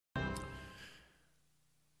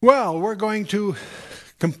Well, we're going to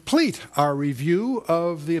complete our review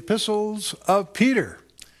of the epistles of Peter.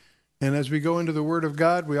 And as we go into the Word of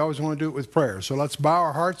God, we always want to do it with prayer. So let's bow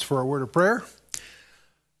our hearts for a word of prayer.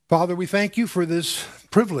 Father, we thank you for this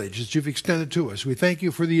privilege that you've extended to us. We thank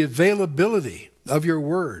you for the availability of your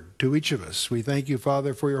word to each of us. We thank you,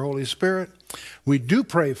 Father, for your Holy Spirit. We do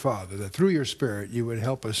pray, Father, that through your Spirit you would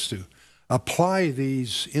help us to apply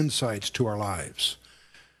these insights to our lives,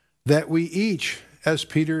 that we each, as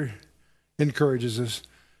Peter encourages us,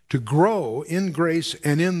 to grow in grace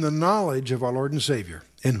and in the knowledge of our Lord and Savior,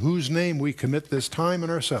 in whose name we commit this time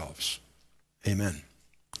and ourselves. Amen.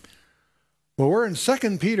 Well, we're in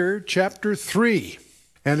 2 Peter chapter 3.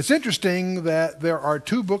 And it's interesting that there are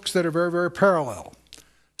two books that are very, very parallel.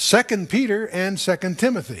 2 Peter and 2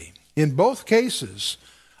 Timothy. In both cases,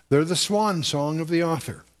 they're the swan song of the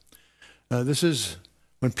author. This is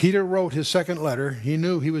when Peter wrote his second letter, he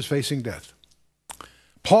knew he was facing death.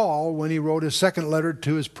 Paul, when he wrote his second letter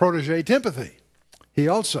to his protege Timothy, he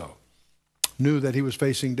also knew that he was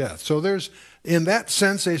facing death. So there's, in that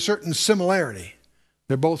sense, a certain similarity.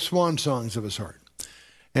 They're both swan songs of his heart.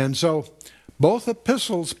 And so both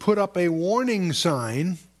epistles put up a warning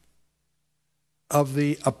sign of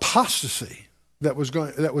the apostasy that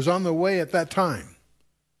was on the way at that time.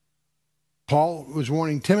 Paul was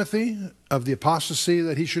warning Timothy of the apostasy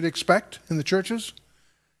that he should expect in the churches.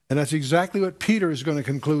 And that's exactly what Peter is going to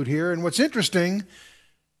conclude here. And what's interesting,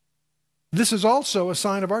 this is also a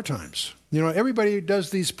sign of our times. You know, everybody does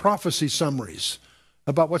these prophecy summaries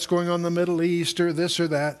about what's going on in the Middle East or this or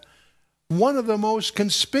that. One of the most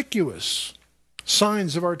conspicuous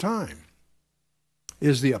signs of our time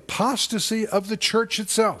is the apostasy of the church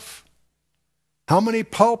itself. How many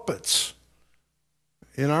pulpits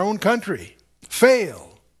in our own country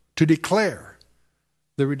fail to declare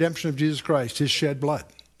the redemption of Jesus Christ, his shed blood?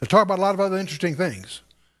 I talk about a lot of other interesting things,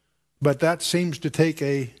 but that seems to take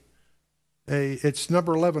it's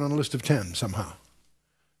number 11 on the list of 10 somehow.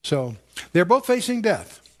 So they're both facing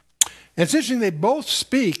death. And it's interesting, they both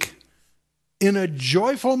speak in a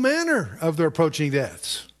joyful manner of their approaching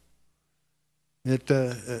deaths.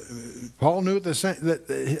 Paul knew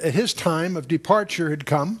that his time of departure had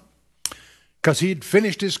come because he'd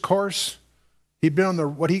finished his course. He'd been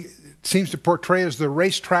on what he seems to portray as the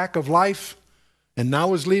racetrack of life, and now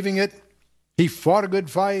was leaving it. He fought a good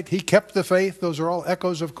fight. He kept the faith. Those are all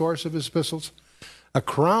echoes, of course, of his epistles. A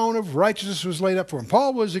crown of righteousness was laid up for him.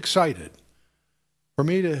 Paul was excited. For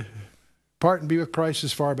me to part and be with Christ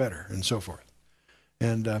is far better, and so forth.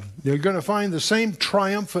 And you're going to find the same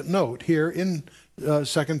triumphant note here in 2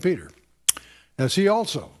 Peter, as he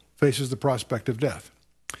also faces the prospect of death.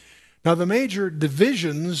 Now, the major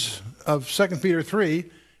divisions of 2 Peter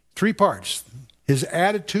 3, three parts. His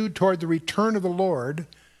attitude toward the return of the Lord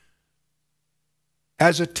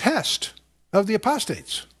as a test of the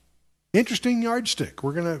apostates. Interesting yardstick.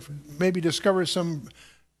 We're going to maybe discover some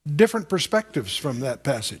different perspectives from that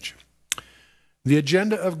passage. The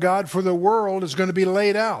agenda of God for the world is going to be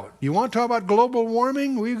laid out. You want to talk about global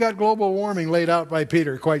warming? We've got global warming laid out by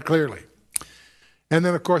Peter quite clearly. And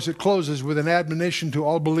then, of course, it closes with an admonition to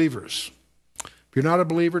all believers. If you're not a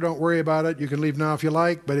believer, don't worry about it. You can leave now if you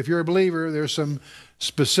like. But if you're a believer, there's some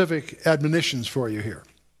specific admonitions for you here.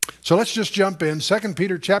 So let's just jump in. 2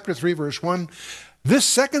 Peter chapter 3, verse 1. This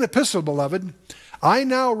second epistle, beloved, I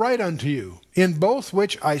now write unto you, in both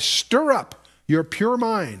which I stir up your pure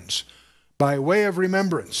minds by way of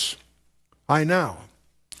remembrance. I now.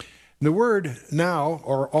 The word now,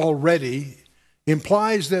 or already,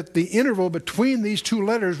 implies that the interval between these two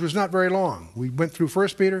letters was not very long. We went through 1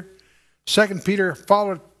 Peter. 2 Peter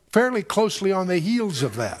followed fairly closely on the heels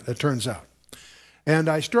of that, it turns out. And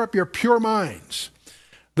I stir up your pure minds.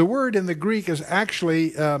 The word in the Greek is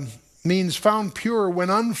actually means found pure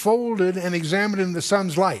when unfolded and examined in the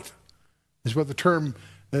sun's light, is what the term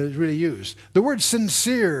is really used. The word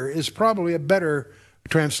sincere is probably a better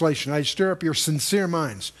translation. I stir up your sincere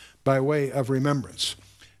minds by way of remembrance.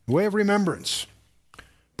 Way of remembrance.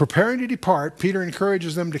 Preparing to depart, Peter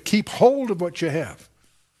encourages them to keep hold of what you have.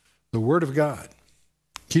 The Word of God.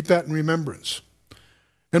 Keep that in remembrance.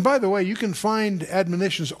 And by the way, you can find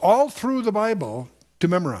admonitions all through the Bible to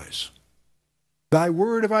memorize. Thy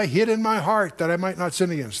word have I hid in my heart that I might not sin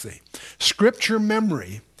against thee. Scripture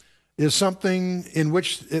memory is something in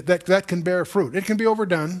which that can bear fruit. It can be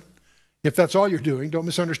overdone if that's all you're doing. Don't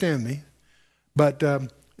misunderstand me. But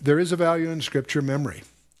there is a value in Scripture memory.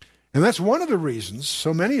 And that's one of the reasons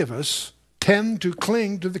so many of us tend to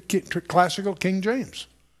cling to the classical King James.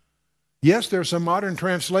 Yes, there are some modern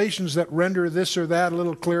translations that render this or that a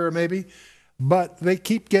little clearer maybe, but they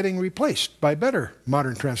keep getting replaced by better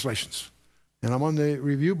modern translations. And I'm on the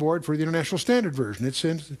review board for the International Standard Version.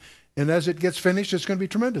 And as it gets finished, it's going to be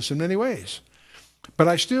tremendous in many ways. But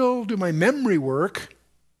I still do my memory work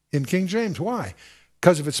in King James. Why?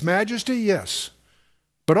 Because of its majesty, yes.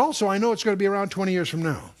 But also I know it's going to be around 20 years from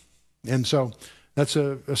now. And so that's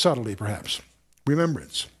a subtlety, perhaps.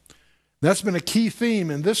 Remembrance. That's been a key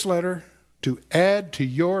theme in this letter, to add to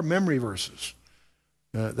your memory verses.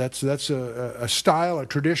 That's a style, a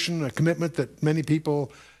tradition, a commitment that many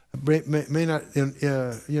people may not,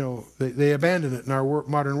 they abandon it in our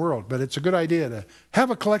modern world. But it's a good idea to have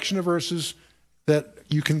a collection of verses that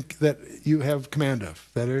you have command of,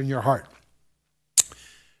 that are in your heart.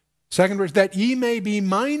 Second verse, that ye may be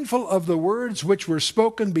mindful of the words which were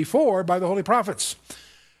spoken before by the holy prophets,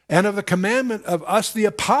 and of the commandment of us, the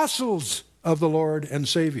apostles of the Lord and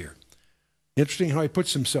Savior. Interesting how he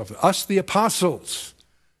puts himself. Us, the apostles.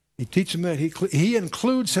 He teaches them that. He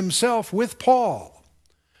includes himself with Paul.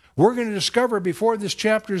 We're going to discover before this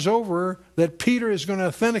chapter is over that Peter is going to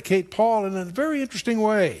authenticate Paul in a very interesting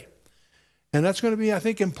way. And that's going to be, I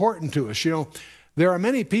think, important to us. There are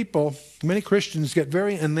many people, many Christians get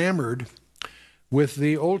very enamored with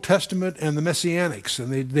the Old Testament and the Messianics,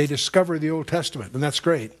 and they discover the Old Testament, and that's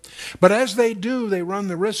great. But as they do, they run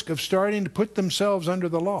the risk of starting to put themselves under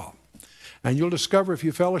the law. And you'll discover, if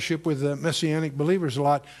you fellowship with Messianic believers a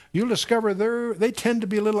lot, you'll discover they tend to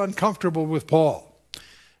be a little uncomfortable with Paul.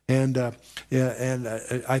 And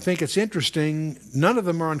I think it's interesting, none of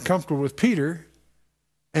them are uncomfortable with Peter,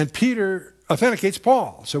 and Peter authenticates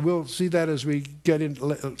Paul. So we'll see that as we get in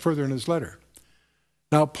further in his letter.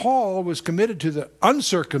 Now, Paul was committed to the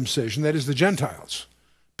uncircumcision, that is the Gentiles.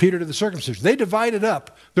 Peter to the circumcision. They divided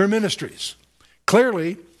up their ministries.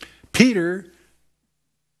 Clearly, Peter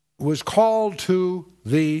was called to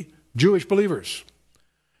the Jewish believers.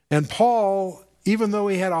 And Paul, even though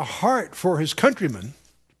he had a heart for his countrymen,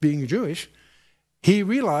 being Jewish, he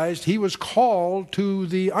realized he was called to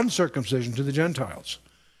the uncircumcision, to the Gentiles.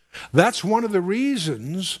 That's one of the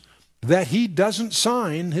reasons that he doesn't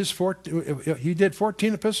sign he did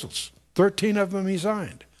 14 epistles. 13 of them he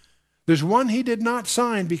signed. There's one he did not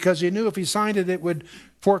sign because he knew if he signed it, it would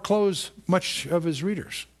foreclose much of his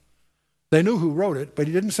readers. They knew who wrote it, but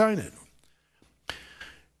he didn't sign it.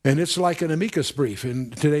 And it's like an amicus brief in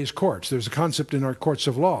today's courts. There's a concept in our courts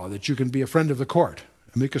of law that you can be a friend of the court,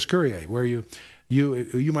 amicus curiae, where you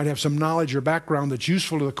might have some knowledge or background that's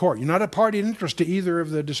useful to the court. You're not a party in interest to either of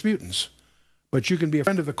the disputants, but you can be a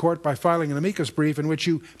friend of the court by filing an amicus brief in which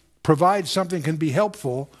you provide something can be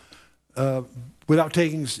helpful without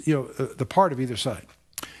taking the part of either side.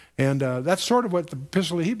 And that's sort of what the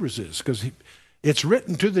Epistle of Hebrews is, because it's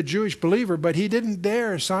written to the Jewish believer, but he didn't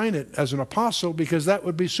dare sign it as an apostle because that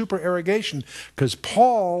would be supererogation, because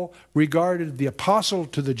Paul regarded the apostle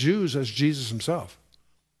to the Jews as Jesus himself,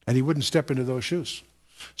 and he wouldn't step into those shoes.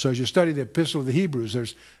 So as you study the Epistle of the Hebrews,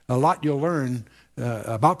 there's a lot you'll learn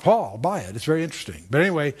about Paul by it. It's very interesting. But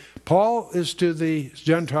anyway, Paul is to the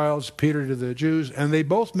Gentiles, Peter to the Jews, and they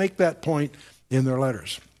both make that point in their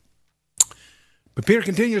letters. But Peter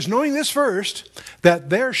continues, knowing this first, that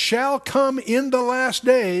there shall come in the last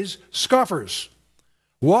days scoffers,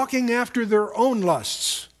 walking after their own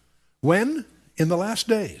lusts. When? In the last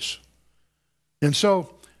days. And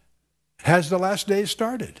so, has the last days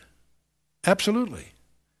started? Absolutely.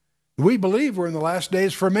 We believe we're in the last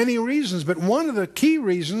days for many reasons, but one of the key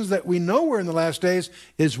reasons that we know we're in the last days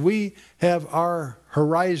is we have our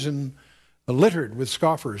horizon littered with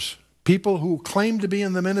scoffers, people who claim to be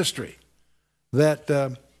in the ministry that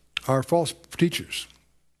are false teachers.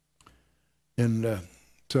 And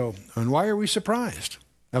why are we surprised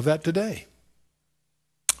of that today?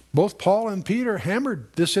 Both Paul and Peter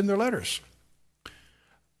hammered this in their letters.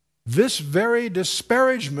 This very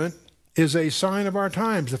disparagement is a sign of our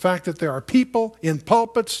times, the fact that there are people in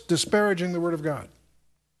pulpits disparaging the Word of God.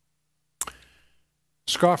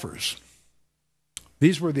 Scoffers.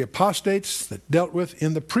 These were the apostates that dealt with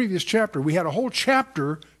in the previous chapter. We had a whole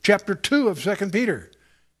chapter, chapter 2 of 2 Peter,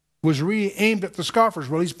 was aimed at the scoffers.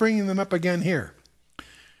 Well, he's bringing them up again here.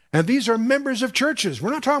 And these are members of churches.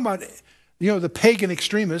 We're not talking about, the pagan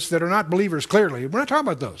extremists that are not believers, clearly. We're not talking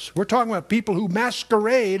about those. We're talking about people who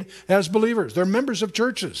masquerade as believers. They're members of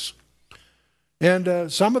churches.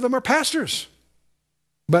 And some of them are pastors.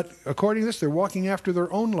 But according to this, they're walking after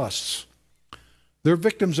their own lusts. They're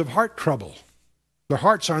victims of heart trouble. Their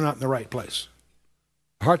hearts are not in the right place.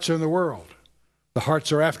 The hearts are in the world. The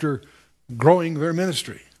hearts are after growing their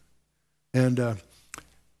ministry. And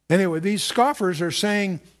anyway, these scoffers are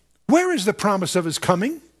saying, where is the promise of his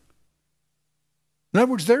coming? In other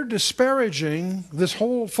words, they're disparaging this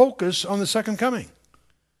whole focus on the second coming.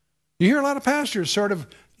 You hear a lot of pastors sort of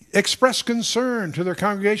express concern to their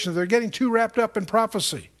congregation. They're getting too wrapped up in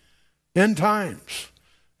prophecy, end times.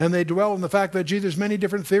 And they dwell on the fact that, gee, there's many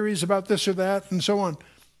different theories about this or that and so on.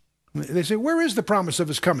 They say, where is the promise of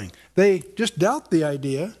his coming? They just doubt the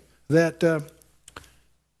idea that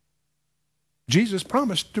Jesus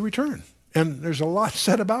promised to return. And there's a lot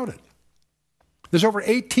said about it. There's over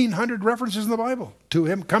 1,800 references in the Bible to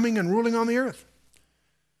him coming and ruling on the earth.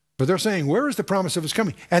 But they're saying, where is the promise of his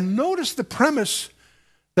coming? And notice the premise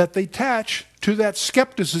that they attach to that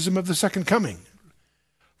skepticism of the second coming.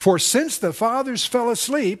 For since the fathers fell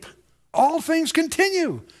asleep, all things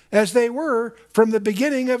continue as they were from the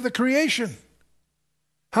beginning of the creation.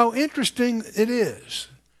 How interesting it is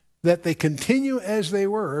that they continue as they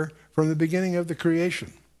were from the beginning of the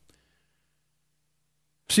creation.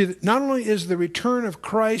 See, not only is the return of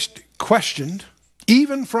Christ questioned,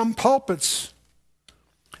 even from pulpits,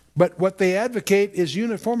 but what they advocate is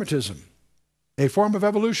uniformitism, a form of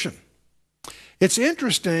evolution. It's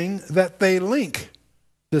interesting that they link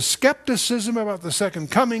the skepticism about the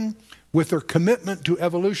second coming with their commitment to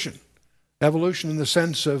evolution. Evolution in the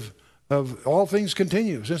sense of all things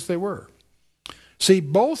continue since they were. See,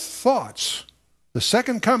 both thoughts, the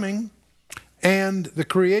second coming and the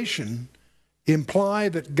creation, imply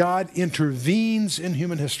that God intervenes in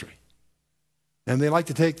human history. And they like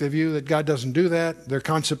to take the view that God doesn't do that. Their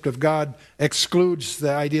concept of God excludes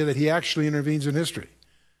the idea that he actually intervenes in history.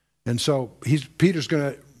 And so Peter's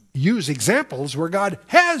going to use examples where God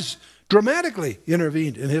has dramatically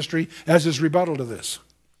intervened in history as his rebuttal to this.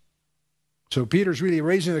 So Peter's really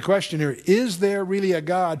raising the question here, is there really a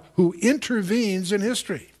God who intervenes in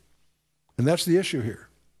history? And that's the issue here.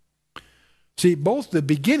 See, both the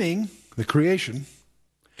beginning, the creation,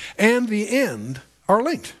 and the end are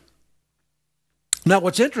linked. Now,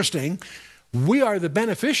 what's interesting, we are the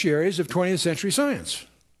beneficiaries of 20th century science.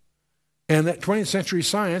 And that 20th century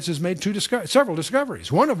science has made several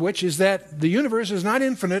discoveries, one of which is that the universe is not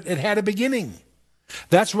infinite, it had a beginning.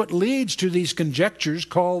 That's what leads to these conjectures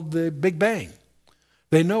called the Big Bang.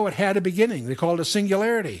 They know it had a beginning. They call it a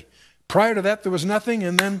singularity. Prior to that, there was nothing,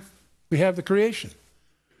 and then we have the creation.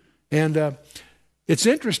 And it's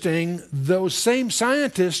interesting, those same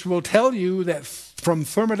scientists will tell you that from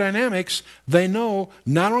thermodynamics, they know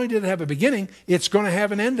not only did it have a beginning, it's going to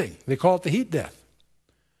have an ending. They call it the heat death.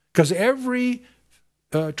 Because every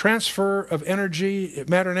transfer of energy,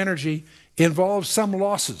 matter and energy, involves some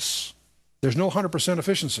losses. There's no 100%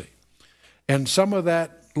 efficiency. And some of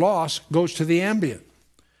that loss goes to the ambient.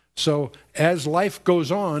 So as life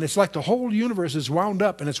goes on, it's like the whole universe is wound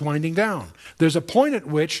up and it's winding down. There's a point at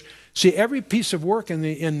which, see, every piece of work in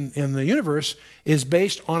the universe is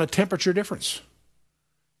based on a temperature difference.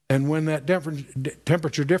 And when that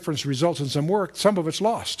temperature difference results in some work, some of it's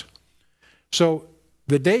lost. So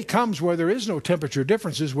the day comes where there is no temperature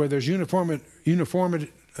differences, where there's uniform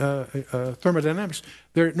thermodynamics,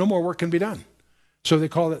 no more work can be done. So they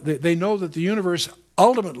call it, they know that the universe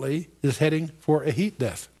ultimately is heading for a heat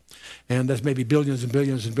death. And that's maybe billions and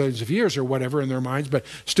billions and billions of years or whatever in their minds, but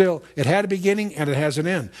still, it had a beginning and it has an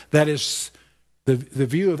end. That is the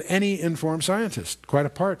view of any informed scientist, quite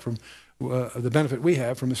apart from the benefit we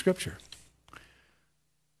have from the Scripture.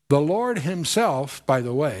 The Lord himself, by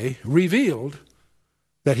the way, revealed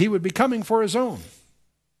that he would be coming for his own.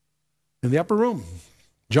 In the upper room,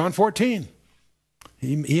 John 14,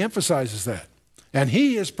 he emphasizes that. And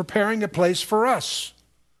he is preparing a place for us.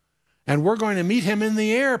 And we're going to meet him in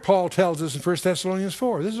the air, Paul tells us in 1 Thessalonians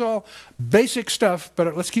 4. This is all basic stuff,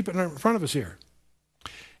 but let's keep it in front of us here.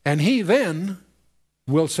 And he then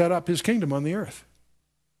will set up his kingdom on the earth.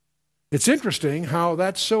 It's interesting how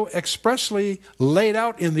that's so expressly laid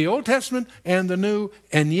out in the Old Testament and the New,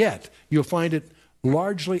 and yet you'll find it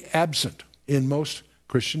largely absent in most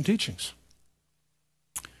Christian teachings.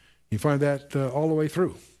 You find that all the way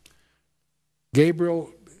through.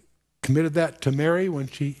 Gabriel committed that to Mary when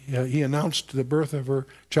he announced the birth of her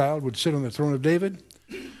child would sit on the throne of David.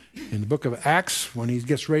 In the book of Acts, when he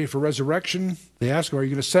gets ready for resurrection, they ask him, are you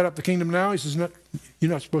going to set up the kingdom now? He says, no,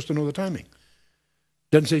 you're not supposed to know the timing.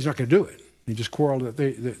 Doesn't say he's not going to do it. He just quarreled that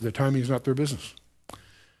the timing is not their business.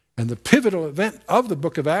 And the pivotal event of the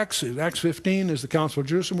book of Acts, in Acts 15, is the Council of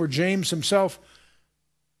Jerusalem, where James himself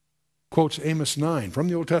quotes Amos 9 from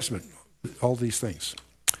the Old Testament, all these things.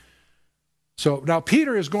 So now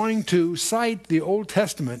Peter is going to cite the Old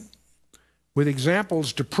Testament with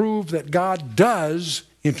examples to prove that God does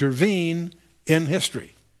intervene in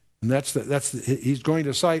history. And he's going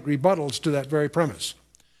to cite rebuttals to that very premise.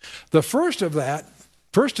 The first of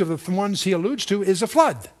the ones he alludes to is a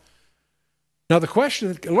flood. Now the question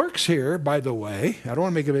that lurks here, by the way, I don't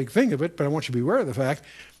want to make a big thing of it, but I want you to be aware of the fact,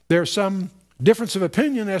 there are some difference of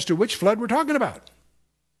opinion as to which flood we're talking about.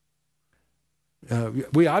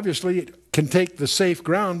 We obviously can take the safe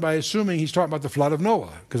ground by assuming he's talking about the flood of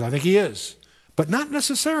Noah, because I think he is. But not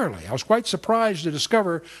necessarily. I was quite surprised to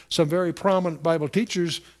discover some very prominent Bible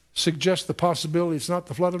teachers suggest the possibility it's not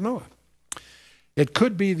the flood of Noah. It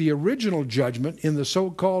could be the original judgment in the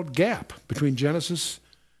so-called gap between Genesis,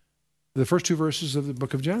 the first two verses of the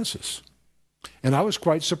book of Genesis. And I was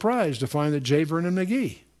quite surprised to find that J. Vernon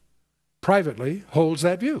McGee privately holds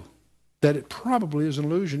that view, that it probably is an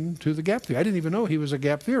allusion to the gap theory. I didn't even know he was a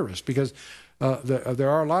gap theorist, because there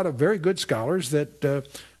are a lot of very good scholars that are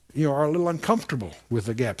a little uncomfortable with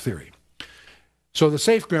the gap theory. So the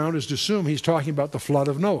safe ground is to assume he's talking about the flood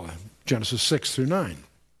of Noah, Genesis 6 through 9.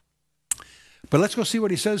 But let's go see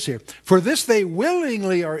what he says here. For this they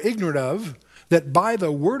willingly are ignorant of, that by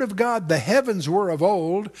the word of God the heavens were of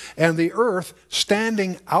old, and the earth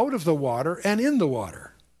standing out of the water and in the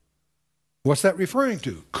water. What's that referring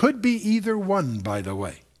to? Could be either one, by the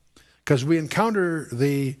way, because we encounter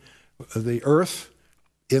the earth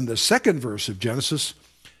in the second verse of Genesis,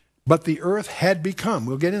 but the earth had become.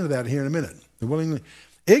 We'll get into that here in a minute. Willingly.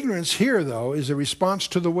 Ignorance here, though, is a response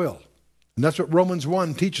to the will. And that's what Romans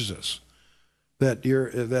 1 teaches us, that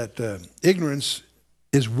ignorance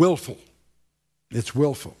is willful. It's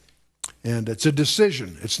willful. And it's a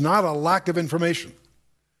decision. It's not a lack of information.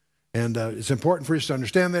 And it's important for us to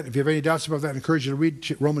understand that. If you have any doubts about that, I encourage you to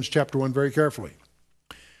read Romans chapter 1 very carefully.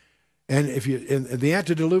 And the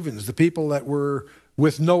antediluvians, the people that were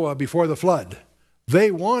with Noah before the flood, they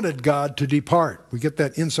wanted God to depart. We get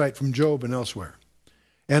that insight from Job and elsewhere.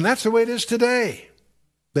 And that's the way it is today.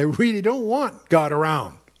 They really don't want God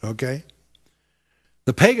around, okay?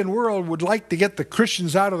 The pagan world would like to get the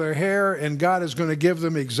Christians out of their hair, and God is going to give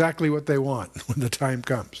them exactly what they want when the time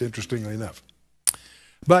comes, interestingly enough.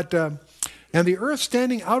 But, and the earth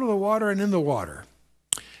standing out of the water and in the water.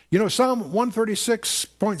 You know, Psalm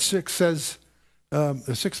 136.6 says,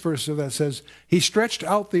 the sixth verse of that says, he stretched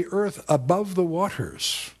out the earth above the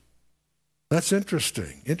waters. That's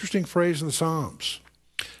interesting. Interesting phrase in the Psalms.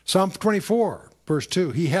 Psalm 24, verse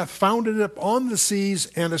 2, he hath founded it upon the seas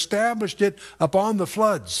and established it upon the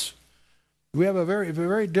floods. We have a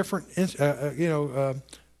very different,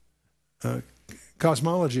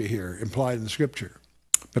 cosmology here implied in the Scripture.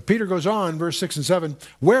 But Peter goes on, verse 6 and 7,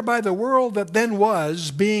 whereby the world that then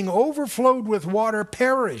was, being overflowed with water,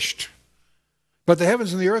 perished. But the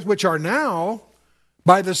heavens and the earth, which are now,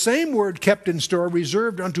 by the same word kept in store,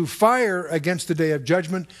 reserved unto fire against the day of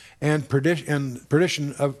judgment and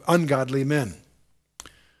perdition of ungodly men.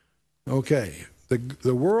 Okay,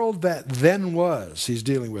 the world that then was, he's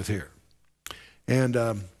dealing with here.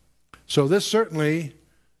 And so this certainly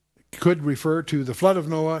could refer to the flood of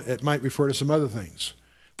Noah. It might refer to some other things.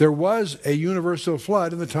 There was a universal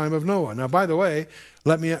flood in the time of Noah. Now, by the way,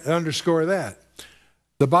 let me underscore that.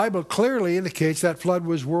 The Bible clearly indicates that flood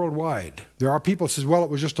was worldwide. There are people who say, well, it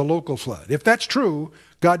was just a local flood. If that's true,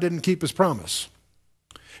 God didn't keep his promise.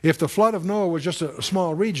 If the flood of Noah was just a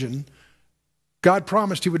small region, God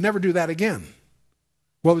promised he would never do that again.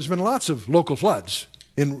 Well, there's been lots of local floods,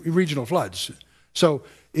 in regional floods. So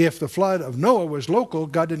if the flood of Noah was local,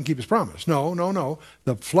 God didn't keep his promise. No.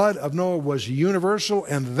 The flood of Noah was universal,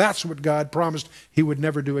 and that's what God promised he would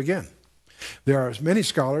never do again. There are many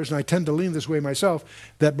scholars, and I tend to lean this way myself,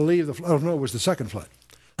 that believe the flood of Noah was the second flood.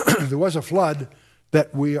 There was a flood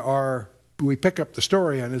that we pick up the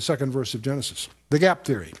story on in the second verse of Genesis. The gap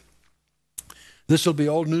theory. This will be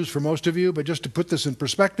old news for most of you, but just to put this in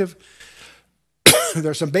perspective,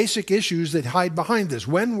 there are some basic issues that hide behind this.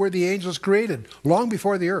 When were the angels created? Long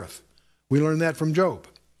before the earth. We learned that from Job.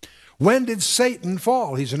 When did Satan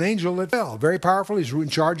fall? He's an angel that fell. Very powerful. He's in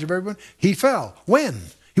charge of everyone. He fell. When?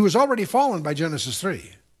 He was already fallen by Genesis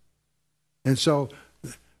 3. And so,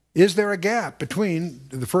 is there a gap between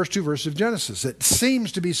the first two verses of Genesis? It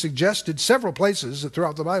seems to be suggested several places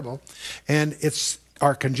throughout the Bible, and it's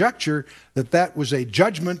our conjecture that that was a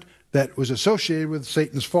judgment that was associated with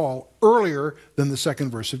Satan's fall earlier than the second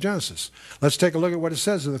verse of Genesis. Let's take a look at what it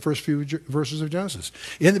says in the first few verses of Genesis.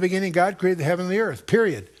 In the beginning, God created the heaven and the earth,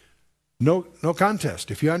 period. No contest.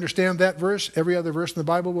 If you understand that verse, every other verse in the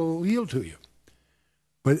Bible will yield to you.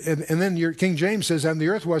 But and then your King James says, and the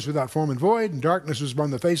earth was without form and void, and darkness was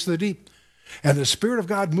upon the face of the deep. And the Spirit of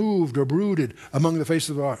God moved or brooded upon the face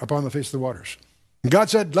of the waters. And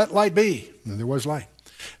God said, let light be. And there was light.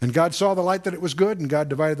 And God saw the light that it was good, and God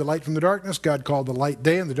divided the light from the darkness. God called the light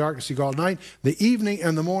day, and the darkness he called night. The evening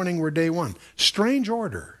and the morning were day one. Strange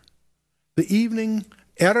order. The evening,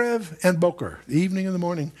 Erev and Boker, the evening and the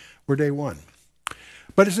morning were day one.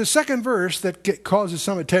 But it's the second verse that causes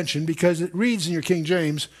some attention, because it reads in your King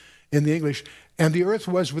James, in the English, and the earth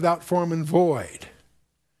was without form and void.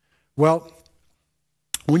 Well,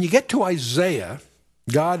 when you get to Isaiah,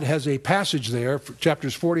 God has a passage there,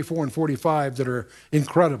 chapters 44 and 45, that are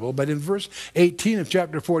incredible. But in verse 18 of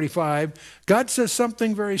chapter 45, God says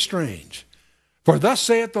something very strange. For thus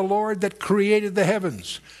saith the Lord that created the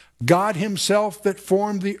heavens, God himself that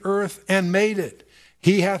formed the earth and made it.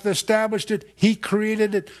 He hath established it, he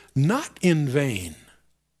created it, not in vain.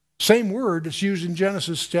 Same word that's used in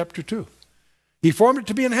Genesis chapter 2. He formed it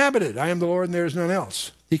to be inhabited. I am the Lord and there is none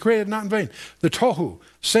else. He created it not in vain. The tohu,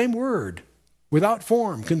 same word, without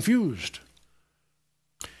form, confused.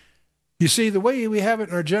 You see, the way we have it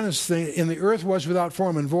in our Genesis thing, in the earth was without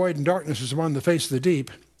form and void, and darkness was upon the face of the deep.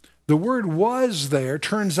 The word was there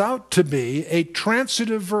turns out to be a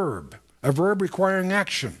transitive verb, a verb requiring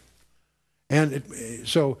action. And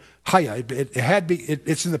so, haya,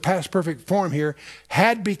 it's in the past perfect form here,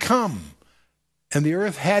 had become. And the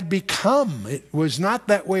earth had become. It was not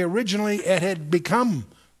that way originally. It had become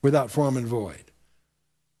without form and void.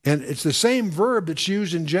 And it's the same verb that's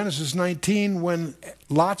used in Genesis 19 when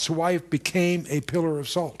Lot's wife became a pillar of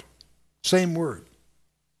salt. Same word.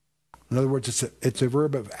 In other words, it's a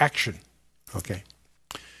verb of action. Okay.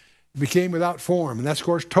 It became without form. And that's, of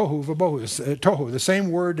course, tohu v'bohu. Tohu, the same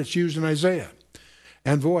word that's used in Isaiah.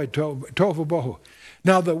 And void, tohu v'bohu.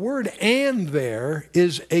 Now, the word and there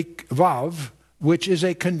is a vav, which is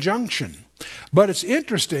a conjunction. But it's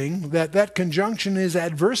interesting that that conjunction is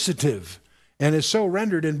adversative and is so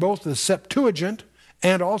rendered in both the Septuagint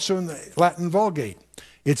and also in the Latin Vulgate.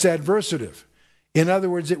 It's adversative. In other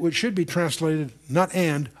words, it should be translated not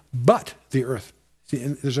and, but the earth. See,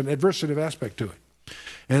 there's an adversative aspect to it.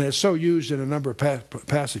 And it's so used in a number of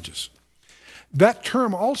passages. That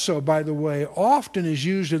term also, by the way, often is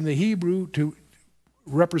used in the Hebrew to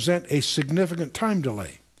represent a significant time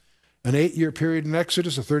delay. An 8-year period in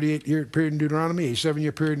Exodus, a 38-year period in Deuteronomy, a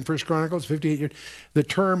 7-year period in 1 Chronicles, 58 years. The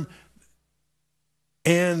term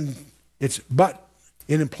and it's but,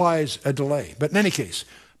 it implies a delay. But in any case,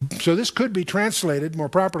 so this could be translated more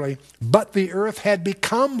properly, but the earth had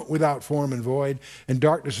become without form and void, and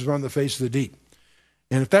darkness was on the face of the deep.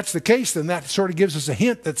 And if that's the case, then that sort of gives us a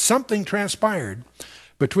hint that something transpired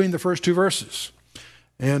between the first two verses.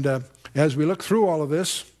 And as we look through all of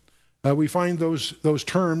this, we find those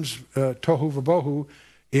terms, tohu v'bohu,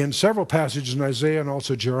 in several passages in Isaiah and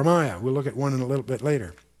also Jeremiah. We'll look at one in a little bit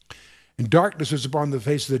later. And darkness is upon the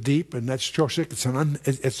face of the deep, and that's choshik.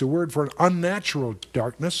 It's a word for an unnatural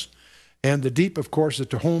darkness. And the deep, of course,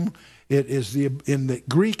 to whom it is in the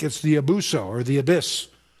Greek, it's the abuso, or the abyss.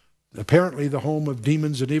 Apparently the home of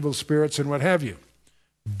demons and evil spirits and what have you.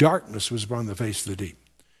 Darkness was upon the face of the deep.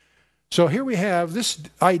 So here we have this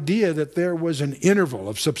idea that there was an interval,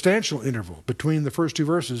 a substantial interval, between the first two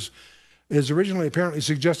verses, is originally apparently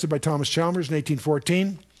suggested by Thomas Chalmers in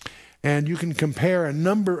 1814. And you can compare a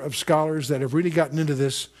number of scholars that have really gotten into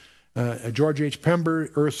this. George H. Pember,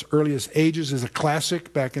 Earth's Earliest Ages, is a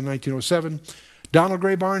classic back in 1907. Donald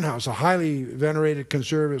Gray Barnhouse, a highly venerated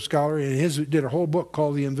conservative scholar, and did a whole book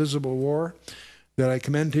called The Invisible War that I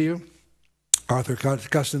commend to you. Arthur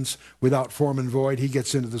Custance, Without Form and Void, he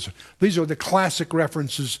gets into this. These are the classic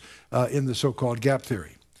references in the so-called gap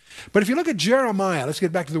theory. But if you look at Jeremiah, let's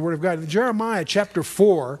get back to the Word of God. In Jeremiah chapter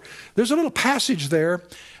 4, there's a little passage there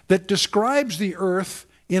that describes the earth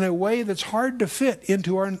in a way that's hard to fit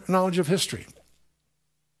into our knowledge of history.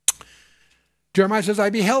 Jeremiah says, I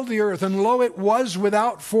beheld the earth, and lo, it was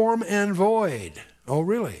without form and void. Oh,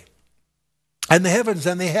 really? And the heavens,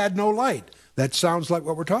 and they had no light. That sounds like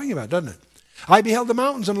what we're talking about, doesn't it? I beheld the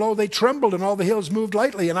mountains, and lo, they trembled, and all the hills moved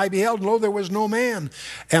lightly. And I beheld, and lo, there was no man,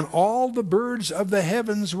 and all the birds of the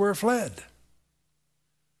heavens were fled.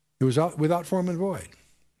 It was without form and void.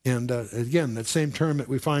 And again, that same term that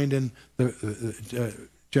we find in the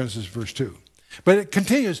Genesis verse 2. But it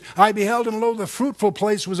continues, I beheld, and lo, the fruitful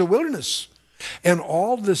place was a wilderness, and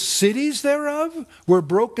all the cities thereof were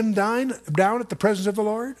broken down at the presence of the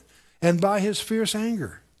Lord, and by his fierce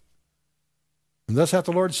anger. And thus hath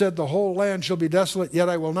the Lord said, the whole land shall be desolate, yet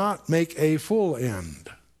I will not make a full end.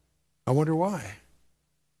 I wonder why.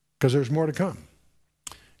 Because there's more to come.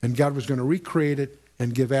 And God was going to recreate it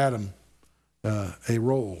and give Adam a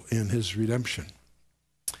role in his redemption.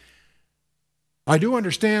 I do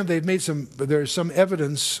understand there's some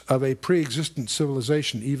evidence of a pre-existent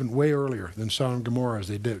civilization even way earlier than Sodom and Gomorrah as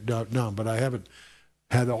they did now, but I haven't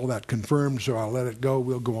had all that confirmed, so I'll let it go.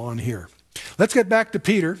 We'll go on here. Let's get back to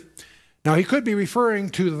Peter. Now, he could be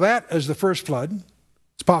referring to that as the first flood.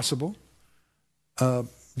 It's possible.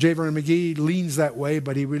 J. Vernon McGee leans that way,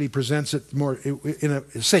 but he really presents it more in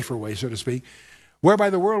a safer way, so to speak. whereby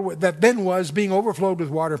the world that then was being overflowed with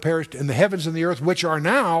water perished, and the heavens and the earth, which are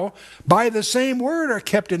now, by the same word are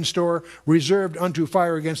kept in store, reserved unto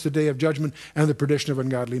fire against the day of judgment and the perdition of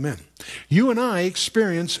ungodly men. You and I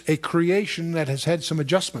experience a creation that has had some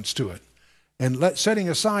adjustments to it. And setting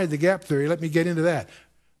aside the gap theory, let me get into that.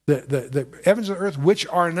 The heavens and earth, which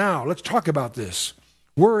are now, let's talk about this.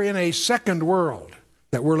 We're in a second world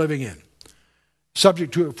that we're living in,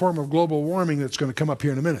 subject to a form of global warming that's going to come up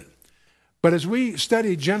here in a minute. But as we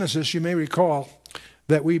studied Genesis, you may recall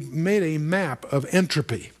that we made a map of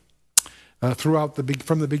entropy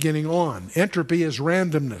from the beginning on. Entropy is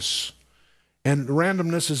randomness, and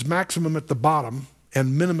randomness is maximum at the bottom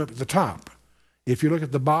and minimum at the top. If you look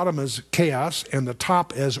at the bottom as chaos and the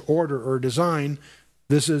top as order or design,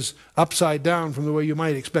 this is upside down from the way you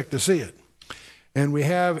might expect to see it. And we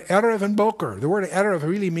have Erev and Boker. The word Erev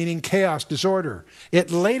really meaning chaos, disorder.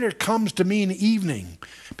 It later comes to mean evening,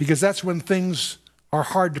 because that's when things are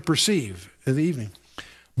hard to perceive in the evening.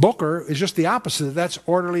 Boker is just the opposite. That's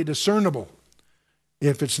orderly, discernible.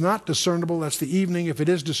 If it's not discernible, that's the evening. If it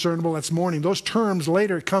is discernible, that's morning. Those terms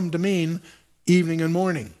later come to mean evening and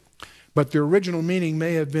morning. But the original meaning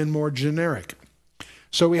may have been more generic.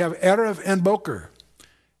 So we have Erev and Boker.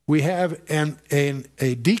 We have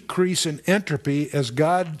a decrease in entropy as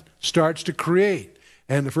God starts to create.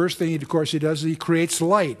 And the first thing, of course, he does is he creates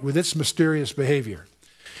light with its mysterious behavior.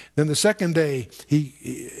 Then the second day,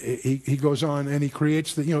 he goes on and he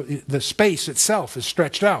creates the space itself is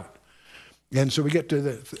stretched out. And so we get to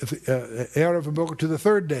the Erev and Boker to the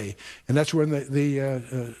third day, and that's when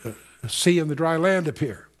the sea and the dry land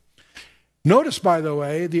appear. Notice, by the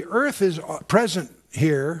way, the earth is present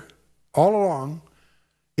here all along.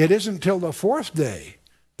 It isn't until the fourth day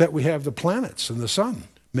that we have the planets and the sun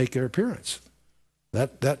make their appearance.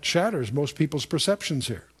 That shatters most people's perceptions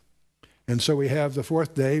here. And so we have the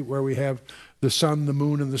fourth day where we have the sun, the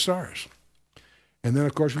moon, and the stars. And then,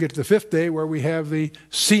 of course, we get to the fifth day where we have the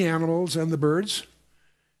sea animals and the birds.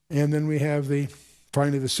 And then we have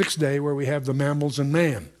finally the sixth day where we have the mammals and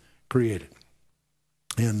man created.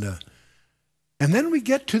 And then we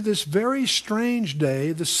get to this very strange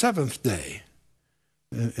day, the seventh day.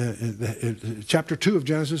 Chapter 2 of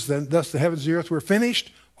Genesis, then thus the heavens and the earth were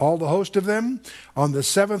finished, all the host of them. On the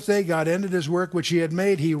seventh day, God ended his work which he had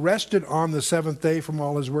made. He rested on the seventh day from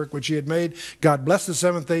all his work which he had made. God blessed the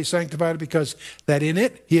seventh day, sanctified it, because that in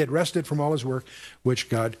it he had rested from all his work which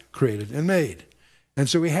God created and made. And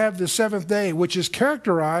so we have the seventh day, which is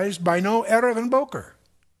characterized by no Erev and Boker.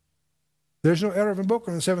 There's no Erev and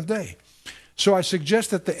Boker on the seventh day. So I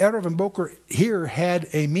suggest that the Erev and Boker here had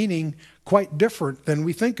a meaning quite different than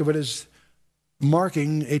we think of it as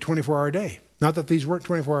marking a 24-hour day. Not that these weren't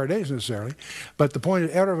 24-hour days necessarily, but the point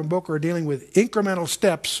of Erev and Boker are dealing with incremental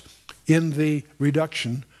steps in the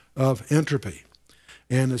reduction of entropy.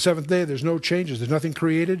 And the seventh day, there's no changes. There's nothing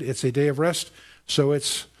created. It's a day of rest, so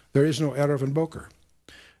there is no Erev and Boker.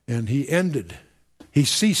 And he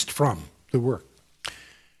ceased from the work.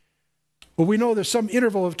 Well, we know there's some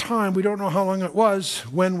interval of time, we don't know how long it was,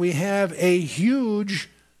 when we have a huge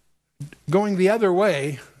going the other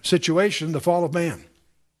way situation, the fall of man,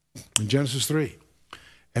 in Genesis 3.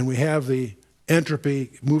 And we have the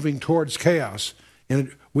entropy moving towards chaos.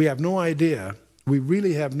 And we have no idea, we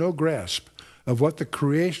really have no grasp of what the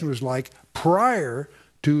creation was like prior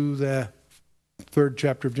to the third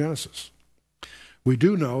chapter of Genesis. We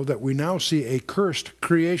do know that we now see a cursed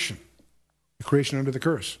creation, a creation under the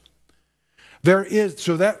curse.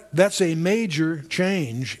 So that's a major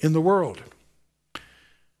change in the world.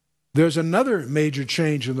 There's another major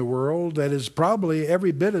change in the world that is probably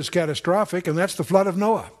every bit as catastrophic, and that's the flood of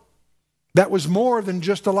Noah. That was more than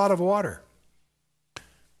just a lot of water.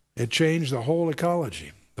 It changed the whole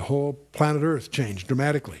ecology. The whole planet Earth changed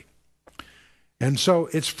dramatically. And so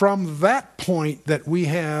it's from that point that we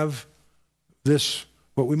have this,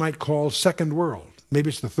 what we might call second world. Maybe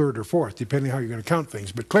it's the third or fourth, depending on how you're going to count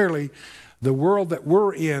things. But clearly, the world that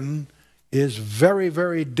we're in is very,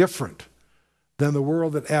 very different than the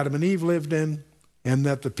world that Adam and Eve lived in and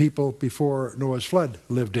that the people before Noah's flood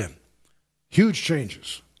lived in. Huge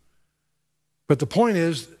changes. But the point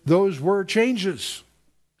is, those were changes.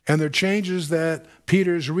 And they're changes that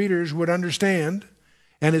Peter's readers would understand.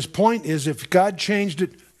 And his point is, if God changed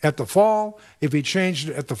it at the fall, if he changed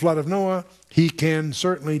it at the flood of Noah, he can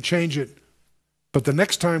certainly change it. But the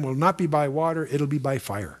next time will not be by water, it'll be by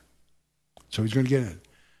fire. So he's going to get in.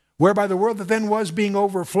 Whereby the world that then was being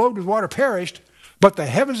overflowed with water perished, but the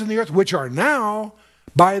heavens and the earth, which are now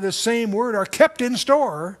by the same word, are kept in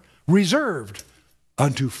store, reserved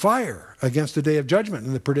unto fire against the day of judgment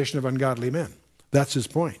and the perdition of ungodly men. That's his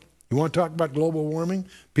point. You want to talk about global warming?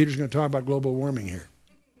 Peter's going to talk about global warming here.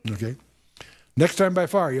 Okay? Next time by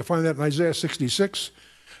far, you'll find that in Isaiah 66.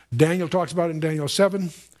 Daniel talks about it in Daniel 7.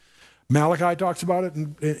 Malachi talks about it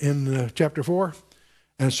in chapter 4.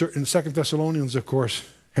 And in 2 Thessalonians, of course,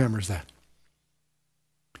 hammers that.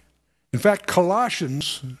 In fact,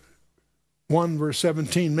 Colossians 1 verse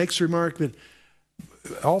 17 makes the remark that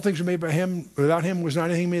all things are made by him. Without him was not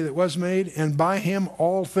anything made that was made. And by him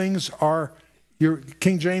all things are, your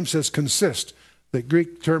King James says, consist. The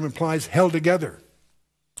Greek term implies held together.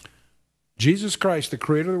 Jesus Christ, the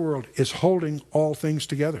creator of the world, is holding all things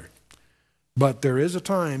together. But there is a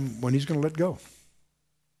time when he's going to let go.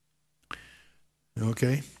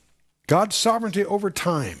 Okay? God's sovereignty over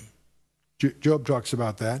time. Job talks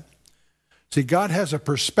about that. See, God has a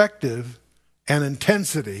perspective, an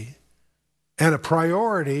intensity, and a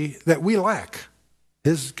priority that we lack.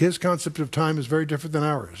 His concept of time is very different than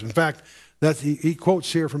ours. In fact, he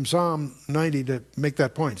quotes here from Psalm 90 to make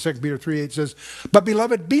that point. 2 Peter 3:8 says, "But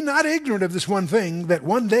beloved, be not ignorant of this one thing, that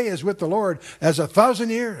one day is with the Lord as 1,000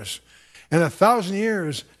 years, and 1,000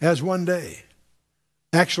 years as one day."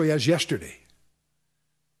 Actually, as yesterday.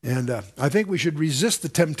 And I think we should resist the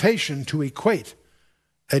temptation to equate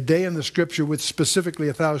a day in the Scripture with specifically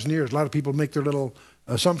 1,000 years. A lot of people make their little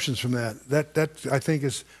assumptions from that. That I think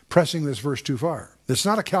is pressing this verse too far. It's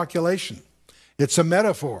not a calculation. It's a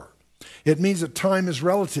metaphor. It means that time is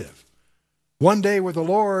relative. One day with the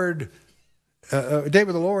Lord, a day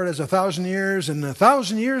with the Lord is 1,000 years, and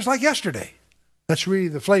 1,000 years like yesterday. That's really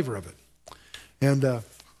the flavor of it. And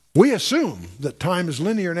we assume that time is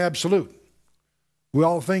linear and absolute. We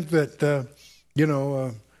all think that,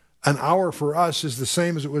 an hour for us is the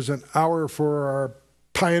same as it was an hour for our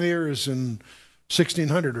pioneers in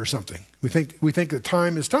 1600 or something. We think that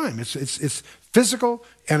time is time. It's physical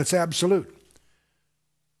and it's absolute.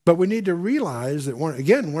 But we need to realize that, one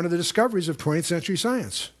of the discoveries of 20th century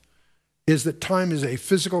science is that time is a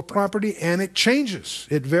physical property and it changes.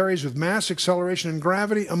 It varies with mass, acceleration, and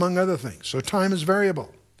gravity, among other things. So time is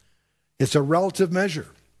variable. It's a relative measure.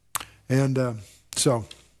 And so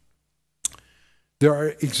there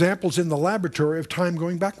are examples in the laboratory of time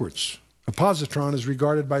going backwards. A positron is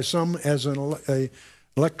regarded by some as an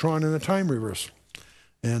electron in a time reversal.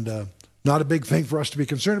 And not a big thing for us to be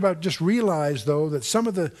concerned about. Just realize, though, that some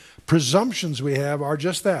of the presumptions we have are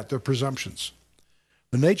just that. They're presumptions.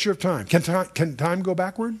 The nature of time. Can time go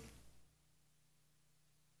backward?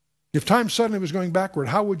 If time suddenly was going backward,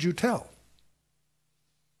 how would you tell?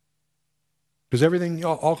 Because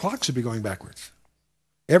all clocks would be going backwards.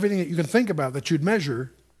 Everything that you can think about that you'd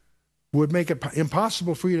measure would make it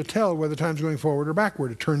impossible for you to tell whether time's going forward or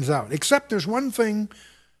backward, it turns out. Except there's one thing,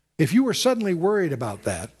 if you were suddenly worried about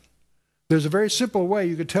that, there's a very simple way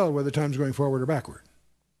you could tell whether time's going forward or backward.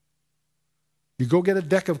 You go get a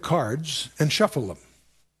deck of cards and shuffle them.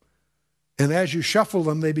 And as you shuffle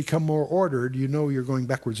them, they become more ordered. You know you're going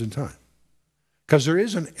backwards in time. Because there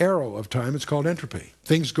is an arrow of time. It's called entropy.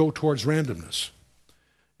 Things go towards randomness.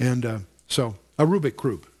 And so a Rubik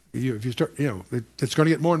cube. If you start, it's going to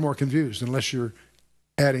get more and more confused unless you're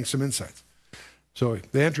adding some insights. So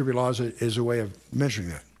the entropy law is a way of measuring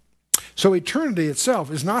that. So eternity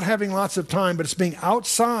itself is not having lots of time, but it's being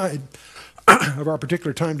outside of our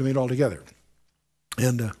particular time domain altogether.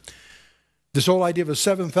 And this whole idea of a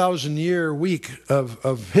 7,000-year week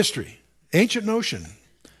of history, ancient notion.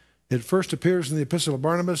 It first appears in the Epistle of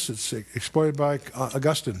Barnabas. It's exploited by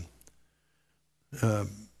Augustine. Barry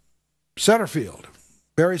Setterfield,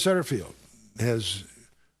 has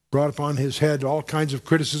brought upon his head all kinds of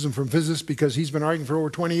criticism from physicists because he's been arguing for over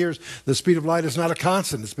 20 years the speed of light is not a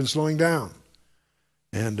constant. It's been slowing down.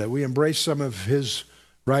 And we embraced some of his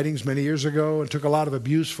writings many years ago and took a lot of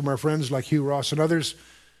abuse from our friends like Hugh Ross and others.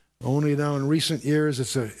 Only now in recent years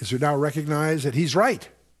it's now recognized that he's right.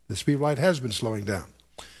 The speed of light has been slowing down.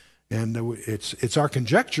 And it's our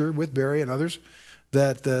conjecture with Barry and others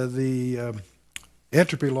that the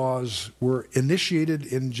entropy laws were initiated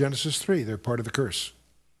in Genesis 3. They're part of the curse.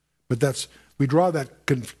 But we draw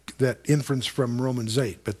that inference from Romans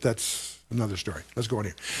 8, but that's another story. Let's go on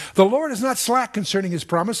here. The Lord is not slack concerning his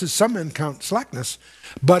promise, as some men count slackness,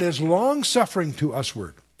 but is long-suffering to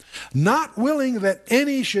usward, not willing that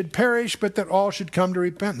any should perish, but that all should come to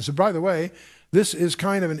repentance. And by the way, this is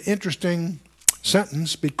kind of an interesting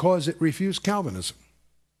sentence because it refutes Calvinism.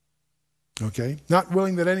 Okay? Not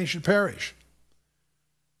willing that any should perish.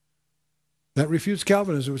 That refutes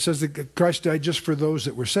Calvinism. It says that Christ died just for those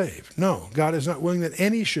that were saved. No, God is not willing that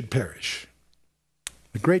any should perish.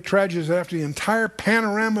 The great tragedy is that after the entire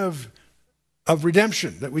panorama of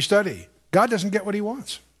redemption that we study, God doesn't get what he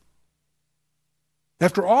wants.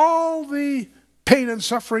 After all the pain and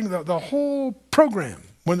suffering, the whole program.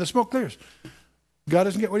 When the smoke clears, God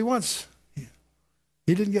doesn't get what he wants.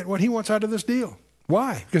 He didn't get what he wants out of this deal.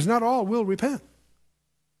 Why? Because not all will repent.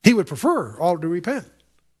 He would prefer all to repent,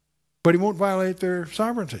 but he won't violate their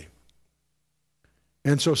sovereignty.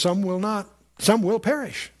 And so some will not, some will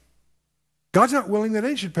perish. God's not willing that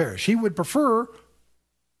any should perish. He would prefer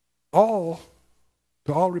all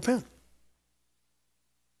to all repent.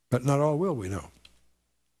 But not all will, we know.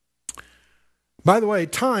 By the way,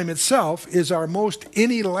 time itself is our most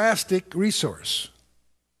inelastic resource.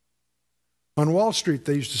 On Wall Street,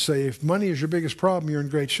 they used to say, if money is your biggest problem, you're in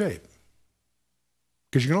great shape.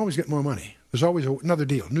 Because you can always get more money. There's always another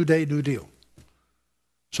deal. New day, new deal.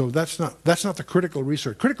 So that's not the critical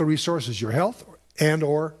resource. Critical resource is your health and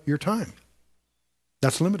or your time.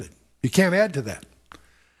 That's limited. You can't add to that.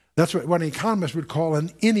 That's what an economist would call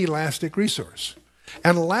an inelastic resource.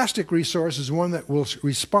 An elastic resource is one that will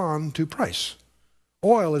respond to price.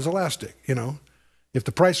 Oil is elastic, you know. If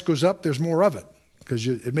the price goes up, there's more of it because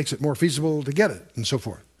it makes it more feasible to get it and so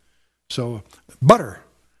forth. So butter,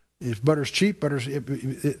 if butter's cheap,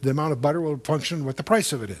 the amount of butter will function what the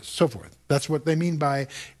price of it is, so forth. That's what they mean by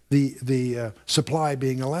the supply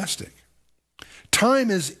being elastic. Time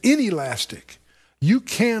is inelastic. You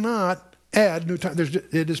cannot add new time.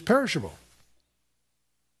 It is perishable.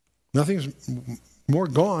 Nothing's more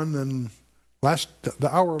gone than the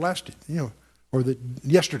hour last, you know, or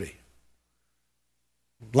yesterday,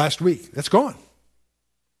 last week. That's gone.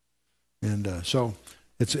 And so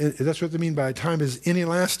that's what they mean by time is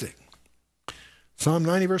inelastic. Psalm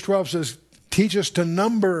 90 verse 12 says, teach us to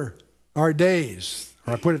number our days.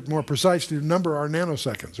 Or I put it more precisely, to number our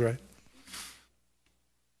nanoseconds, right?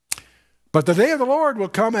 But the day of the Lord will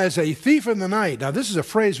come as a thief in the night. Now this is a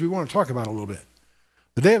phrase we want to talk about a little bit.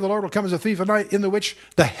 The day of the Lord will come as a thief in the night, in the which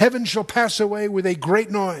the heavens shall pass away with a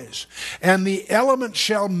great noise, and the elements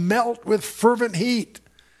shall melt with fervent heat,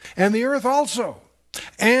 and the earth also,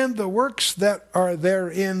 and the works that are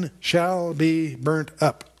therein shall be burnt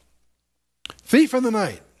up. Thief in the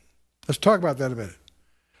night. Let's talk about that a minute.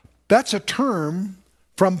 That's a term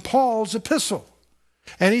from Paul's epistle.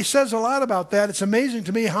 And he says a lot about that. It's amazing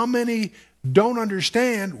to me how many don't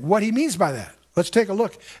understand what he means by that. Let's take a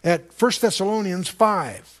look at 1 Thessalonians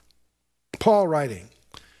 5. Paul writing,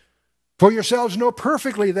 for yourselves know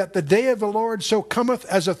perfectly that the day of the Lord so cometh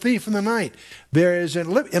as a thief in the night. There is an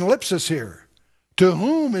ellipsis here. To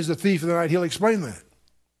whom is the thief in the night? He'll explain that.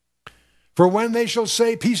 For when they shall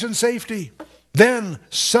say peace and safety, then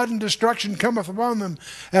sudden destruction cometh upon them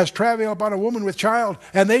as travail upon a woman with child,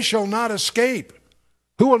 and they shall not escape.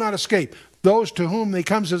 Who will not escape? Those to whom he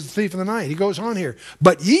comes as a thief in the night. He goes on here.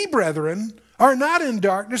 But ye, brethren, are not in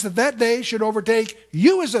darkness, that that day should overtake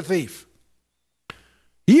you as a thief.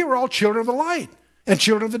 Ye are all children of the light and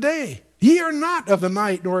children of the day. Ye are not of the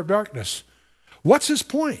night nor of darkness. What's his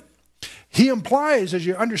point? He implies, as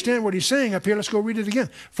you understand what he's saying up here, let's go read it again.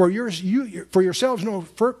 For yourselves know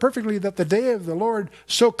perfectly that the day of the Lord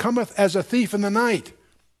so cometh as a thief in the night.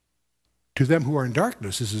 To them who are in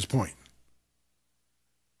darkness is his point.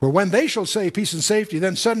 For when they shall say peace and safety,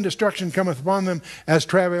 then sudden destruction cometh upon them as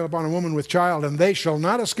travail upon a woman with child, and they shall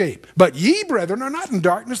not escape. But ye, brethren, are not in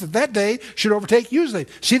darkness, that that day should overtake you.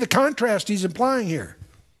 See the contrast he's implying here.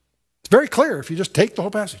 It's very clear if you just take the whole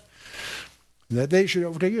passage. That day should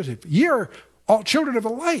overtake you. Ye are all children of the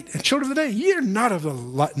light and children of the day. Ye are not of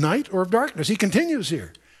the night or of darkness. He continues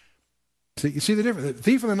here. So you see the difference. The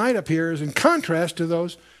thief of the night up here is in contrast to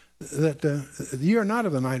those that ye are not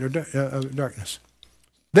of the night or of darkness.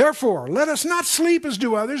 Therefore, let us not sleep as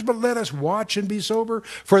do others, but let us watch and be sober.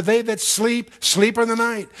 For they that sleep, sleep in the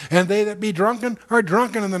night, and they that be drunken are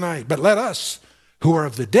drunken in the night. But let us, who are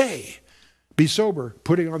of the day, be sober,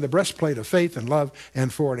 putting on the breastplate of faith and love,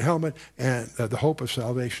 and for a helmet and the hope of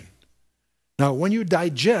salvation. Now, when you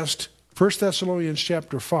digest 1 Thessalonians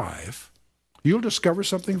chapter 5, you'll discover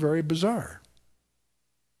something very bizarre.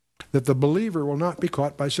 That the believer will not be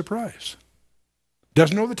caught by surprise.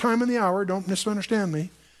 Doesn't know the time and the hour, don't misunderstand me.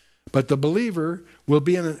 But the believer will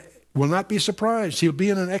not be surprised. He'll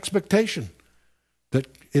be in an expectation that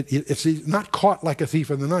it's not caught like a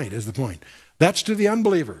thief in the night is the point. That's to the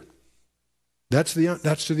unbeliever. That's to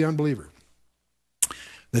the unbeliever.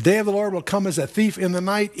 The day of the Lord will come as a thief in the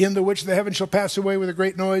night, in the which the heavens shall pass away with a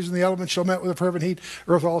great noise, and the elements shall melt with a fervent heat.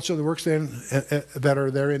 Earth also, the works that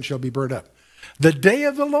are therein shall be burned up. The day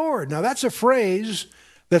of the Lord. Now that's a phrase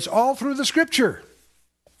that's all through the Scripture.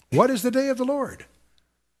 What is the day of the Lord?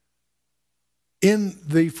 In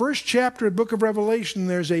the first chapter of the book of Revelation,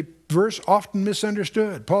 there's a verse often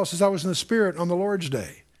misunderstood. Paul says, I was in the Spirit on the Lord's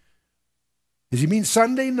day. Does he mean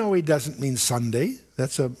Sunday? No, he doesn't mean Sunday.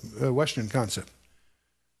 That's a Western concept.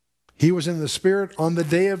 He was in the Spirit on the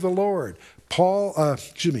day of the Lord.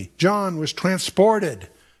 John was transported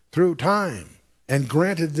through time and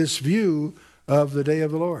granted this view of the day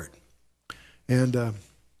of the Lord. And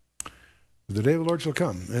the day of the Lord shall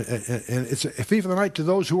come. And it's a thief of the night to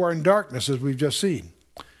those who are in darkness, as we've just seen.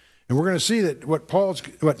 And we're going to see that what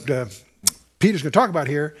Peter's going to talk about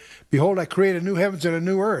here, behold, I create a new heavens and a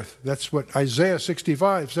new earth. That's what Isaiah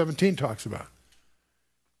 65:17 talks about.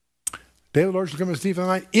 Day of the Lord shall come as a thief of the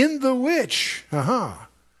night, in the which, now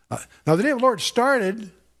the day of the Lord started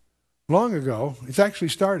long ago. It's actually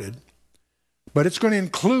started. But it's going to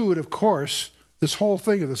include, of course, this whole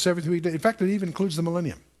thing of the 7th week day. In fact, it even includes the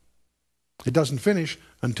millennium. It doesn't finish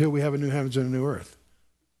until we have a new heavens and a new earth,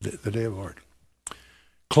 the day of the Lord.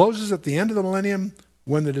 Closes at the end of the millennium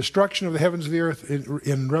when the destruction of the heavens and the earth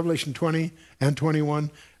in Revelation 20 and 21,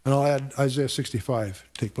 and I'll add Isaiah 65,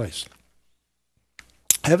 take place.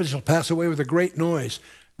 Heaven shall pass away with a great noise.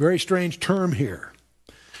 Very strange term here.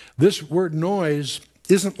 This word noise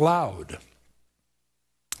isn't loud.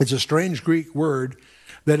 It's a strange Greek word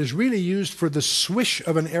that is really used for the swish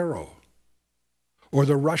of an arrow, or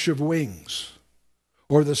the rush of wings,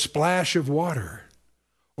 or the splash of water,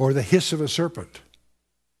 or the hiss of a serpent.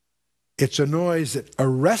 It's a noise that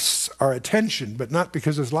arrests our attention, but not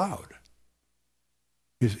because it's loud.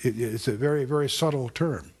 It's a very, very subtle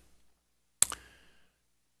term.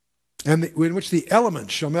 And in which the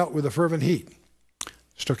elements shall melt with a fervent heat.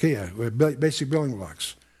 Stoicheia, with basic building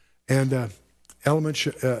blocks. And element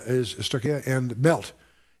is stoicheia, and melt.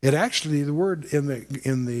 It actually, the word in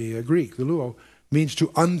the Greek, the luo, means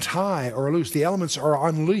to untie or loose. The elements are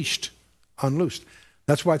unloosed.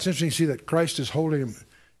 That's why it's interesting to see that Christ is holding them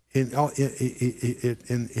in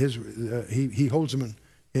his. He holds them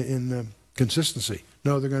in consistency.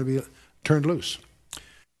 No, they're going to be turned loose.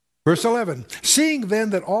 Verse 11, seeing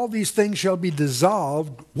then that all these things shall be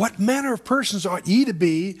dissolved, what manner of persons ought ye to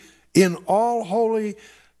be in all holy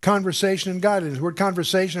conversation and godliness? The word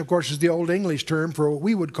conversation, of course, is the Old English term for what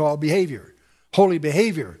we would call behavior, holy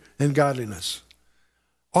behavior and godliness.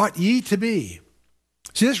 Ought ye to be.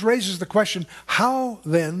 See, this raises the question, how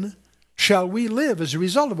then shall we live as a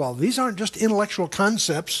result of all? These aren't just intellectual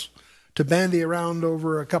concepts to bandy around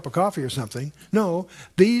over a cup of coffee or something. No,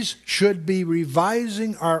 these should be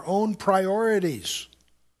revising our own priorities.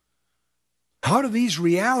 How do these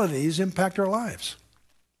realities impact our lives?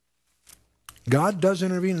 God does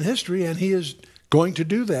intervene in history, and he is going to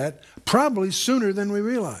do that probably sooner than we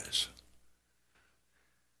realize.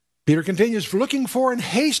 Peter continues, looking for and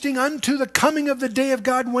hasting unto the coming of the day of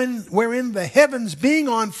God, wherein the heavens being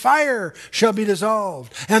on fire shall be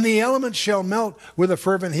dissolved, and the elements shall melt with a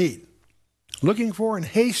fervent heat. Looking for and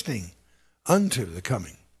hasting unto the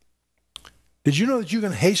coming. Did you know that you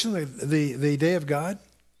can hasten the day of God?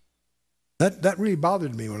 That really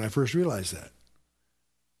bothered me when I first realized that.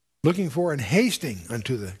 Looking for and hasting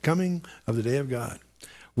unto the coming of the day of God.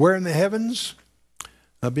 Wherein the heavens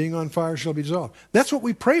being on fire shall be dissolved. That's what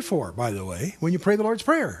we pray for, by the way, when you pray the Lord's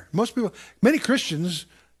Prayer. Many Christians,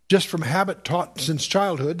 just from habit taught since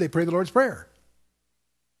childhood, they pray the Lord's Prayer.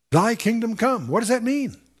 Thy kingdom come. What does that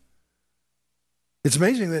mean? It's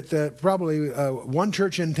amazing that probably one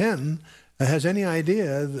church in 10 has any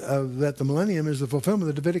idea that the millennium is the fulfillment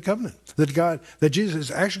of the Davidic covenant. That Jesus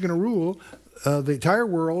is actually going to rule the entire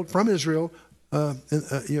world from Israel,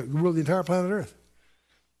 rule the entire planet Earth.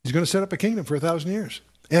 He's going to set up a kingdom for 1,000 years.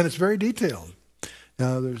 And it's very detailed.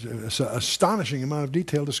 There's an astonishing amount of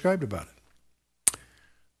detail described about it.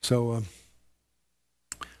 So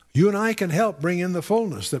you and I can help bring in the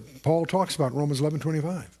fullness that Paul talks about in Romans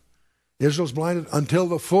 11:25. Israel's blinded until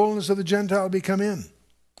the fullness of the Gentile be come in.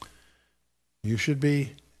 You should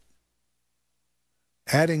be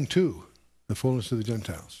adding to the fullness of the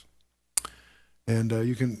Gentiles. And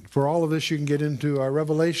you can, for all of this, you can get into our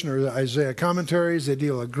Revelation or the Isaiah commentaries. They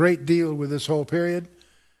deal a great deal with this whole period.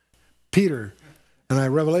 Peter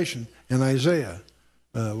and Revelation and Isaiah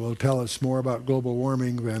will tell us more about global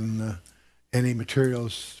warming than any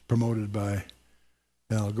materials promoted by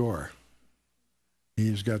Al Gore.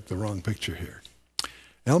 He's got the wrong picture here.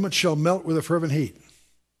 Elements shall melt with a fervent heat.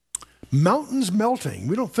 Mountains melting.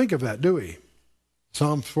 We don't think of that, do we?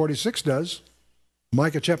 Psalm 46 does.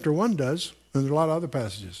 Micah chapter 1 does. And there are a lot of other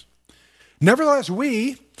passages. Nevertheless,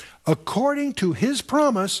 we, according to his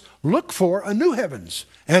promise, look for a new heavens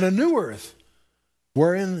and a new earth,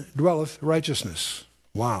 wherein dwelleth righteousness.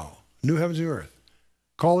 Wow. New heavens and new earth.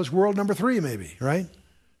 Call this world number 3 maybe, right?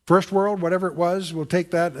 First world, whatever it was, we'll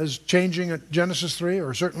take that as changing at Genesis 3,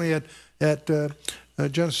 or certainly at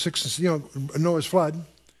Genesis 6, Noah's flood.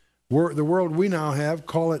 the world we now have,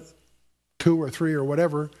 call it 2 or 3 or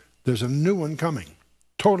whatever, there's a new one coming.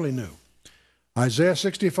 Totally new. Isaiah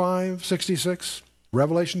 65, 66,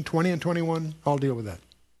 Revelation 20 and 21, I'll deal with that.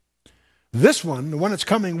 This one, the one that's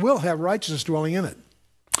coming, will have righteousness dwelling in it.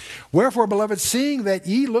 Wherefore, beloved, seeing that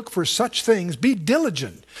ye look for such things, be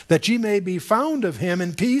diligent, that ye may be found of him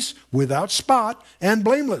in peace, without spot, and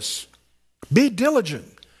blameless. Be diligent.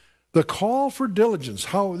 The call for diligence,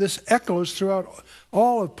 how this echoes throughout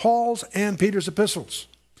all of Paul's and Peter's epistles.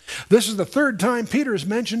 This is the 3rd time Peter has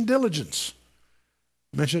mentioned diligence.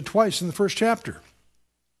 He mentioned it twice in the 1st chapter.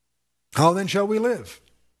 How then shall we live?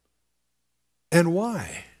 And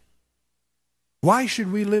why? Why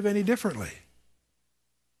should we live any differently?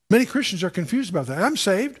 Many Christians are confused about that. I'm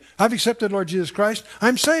saved. I've accepted Lord Jesus Christ.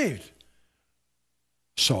 I'm saved.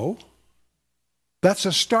 So, that's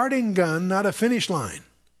a starting gun, not a finish line.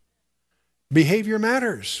 Behavior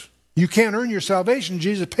matters. You can't earn your salvation.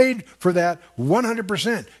 Jesus paid for that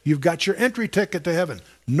 100%. You've got your entry ticket to heaven.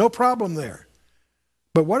 No problem there.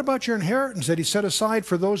 But what about your inheritance that he set aside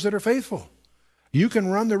for those that are faithful? You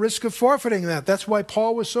can run the risk of forfeiting that. That's why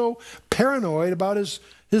Paul was so paranoid about his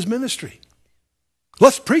ministry.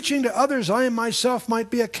 Lest preaching to others, I myself might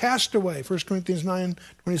be a castaway. 1 Corinthians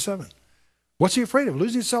 9:27. What's he afraid of?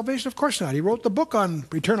 Losing his salvation? Of course not. He wrote the book on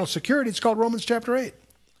eternal security. It's called Romans chapter 8.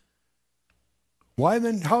 Why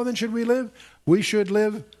then? How then should we live? We should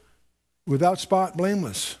live without spot,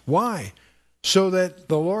 blameless. Why? So that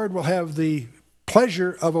the Lord will have the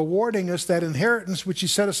pleasure of awarding us that inheritance which he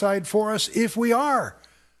set aside for us if we are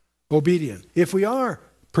obedient, if we are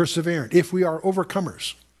perseverant, if we are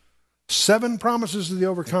overcomers. 7 promises to the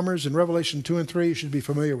overcomers in Revelation 2 and 3. You should be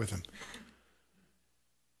familiar with them.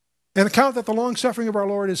 And account that the long suffering of our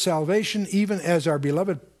Lord is salvation, even as our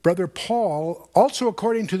beloved brother Paul, also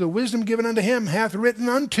according to the wisdom given unto him, hath written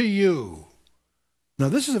unto you. Now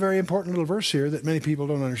this is a very important little verse here that many people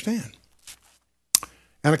don't understand.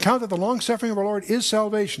 And account that the long suffering of our Lord is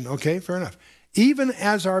salvation. Okay, fair enough. Even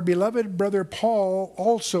as our beloved brother Paul,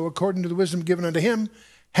 also according to the wisdom given unto him,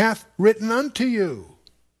 hath written unto you.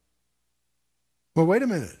 Well, wait a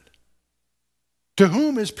minute. To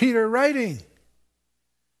whom is Peter writing?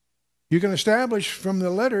 You can establish from the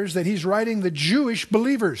letters that he's writing the Jewish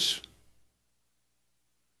believers.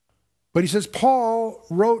 But he says, Paul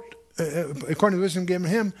wrote, according to the wisdom given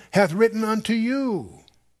him, hath written unto you.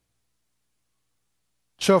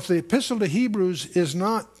 So if the epistle to Hebrews is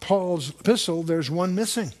not Paul's epistle, there's one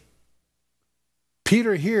missing.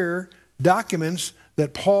 Peter here documents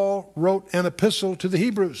that Paul wrote an epistle to the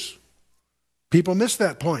Hebrews. People miss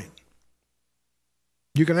that point.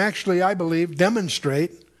 You can actually, I believe,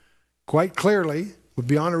 demonstrate quite clearly,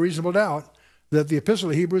 beyond a reasonable doubt, that the epistle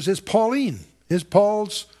to Hebrews is Pauline, is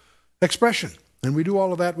Paul's expression. And we do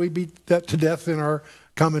all of that. We beat that to death in our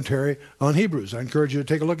commentary on Hebrews. I encourage you to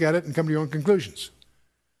take a look at it and come to your own conclusions.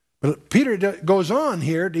 But Peter goes on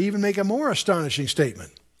here to even make a more astonishing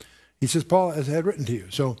statement. He says, Paul has had written to you.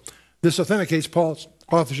 So this authenticates Paul's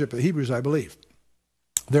authorship of Hebrews, I believe.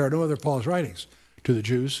 There are no other Paul's writings to the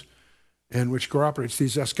Jews, and which corroborates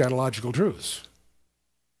these eschatological truths.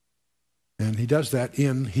 And he does that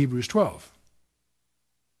in Hebrews 12.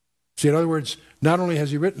 See, in other words, not only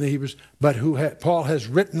has he written the Hebrews, but Paul has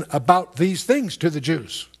written about these things to the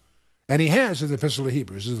Jews. And he has in the epistle to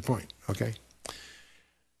Hebrews, is the point, okay?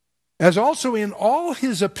 As also in all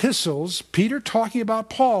his epistles, Peter talking about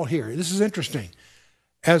Paul here. This is interesting.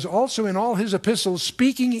 As also in all his epistles,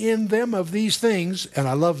 speaking in them of these things, and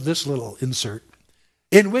I love this little insert,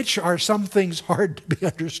 in which are some things hard to be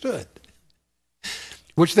understood,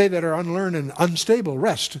 which they that are unlearned and unstable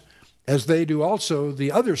rest, as they do also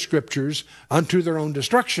the other scriptures unto their own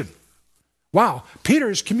destruction. Wow, Peter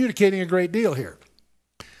is communicating a great deal here.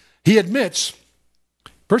 He admits,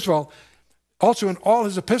 first of all, also in all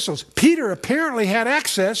his epistles, Peter apparently had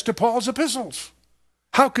access to Paul's epistles.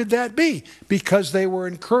 How could that be? Because they were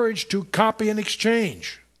encouraged to copy and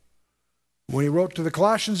exchange. When he wrote to the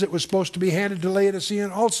Colossians, it was supposed to be handed to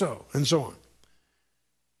Laodicean also, and so on.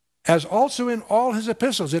 As also in all his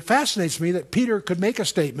epistles, it fascinates me that Peter could make a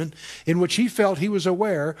statement in which he felt he was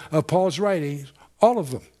aware of Paul's writings, all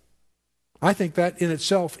of them. I think that in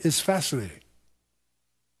itself is fascinating.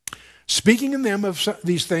 Speaking in them of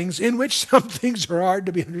these things in which some things are hard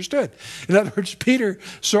to be understood. In other words, Peter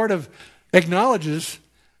sort of acknowledges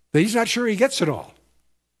that he's not sure he gets it all.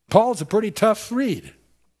 Paul's a pretty tough read.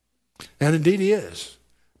 And indeed he is.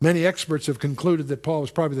 Many experts have concluded that Paul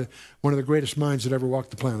was probably one of the greatest minds that ever walked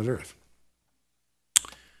the planet Earth.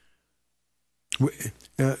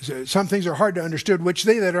 Some things are hard to understand, which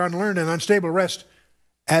they that are unlearned and unstable rest,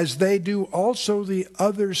 as they do also the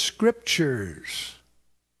other scriptures.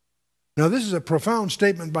 Now, this is a profound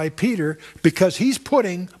statement by Peter because he's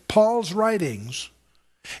putting Paul's writings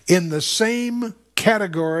in the same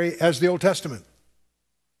category as the Old Testament.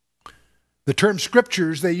 The term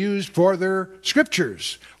scriptures they used for their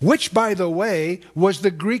scriptures, which, by the way, was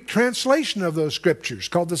the Greek translation of those scriptures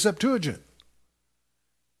called the Septuagint.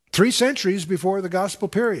 3 centuries before the gospel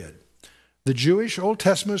period, the Jewish Old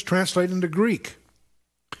Testament was translated into Greek.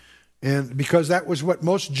 And because that was what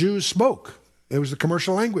most Jews spoke. It was the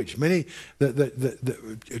commercial language. The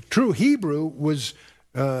true Hebrew was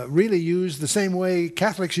really used the same way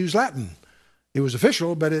Catholics use Latin. It was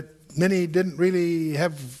official, but many didn't really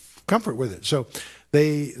have comfort with it. So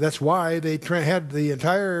that's why they had the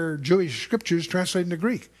entire Jewish scriptures translated into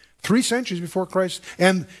Greek. 3 centuries before Christ.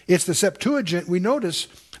 And it's the Septuagint. We notice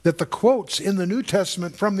that the quotes in the New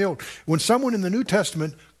Testament from the Old, when someone in the New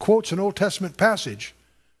Testament quotes an Old Testament passage,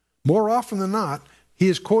 more often than not, he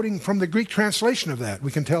is quoting from the Greek translation of that.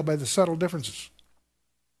 We can tell by the subtle differences.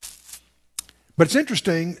 But it's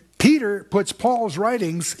interesting, Peter puts Paul's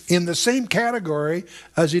writings in the same category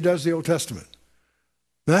as he does the Old Testament.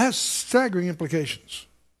 Now, that has staggering implications.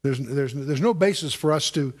 There's no basis for us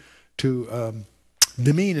to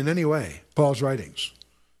demean in any way Paul's writings.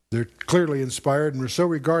 They're clearly inspired and were so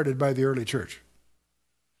regarded by the early church.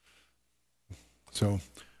 So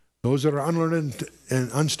those that are unlearned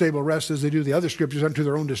and unstable rest as they do the other scriptures unto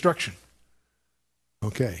their own destruction.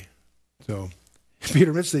 Okay, so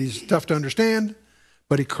Peter admits that he's tough to understand,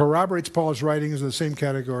 but he corroborates Paul's writings in the same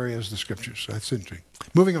category as the scriptures. That's interesting.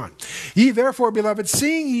 Moving on. Ye therefore, beloved,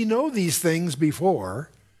 seeing ye know these things before,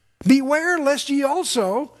 beware lest ye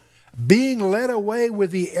also, being led away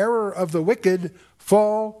with the error of the wicked,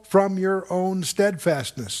 fall from your own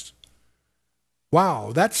steadfastness.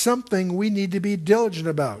 Wow, that's something we need to be diligent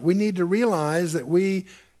about. We need to realize that we,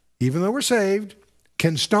 even though we're saved,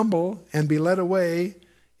 can stumble and be led away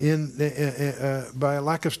by a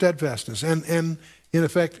lack of steadfastness and in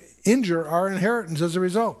effect, injure our inheritance as a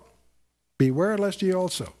result. Beware lest ye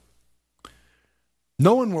also.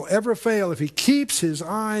 No one will ever fail if he keeps his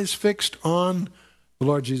eyes fixed on the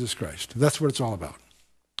Lord Jesus Christ. That's what it's all about.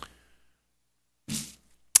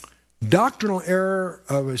 Doctrinal error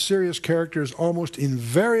of a serious character is almost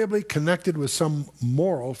invariably connected with some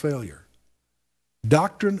moral failure.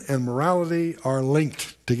 Doctrine and morality are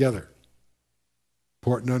linked together.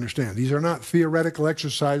 Important to understand. These are not theoretical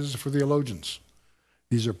exercises for theologians.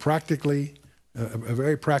 These are practically,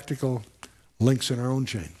 very practical links in our own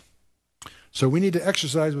chain. So we need to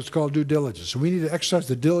exercise what's called due diligence. So we need to exercise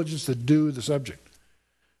the diligence to do the subject.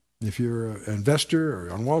 If you're an investor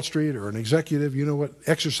or on Wall Street or an executive, you know what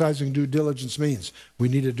exercising due diligence means. We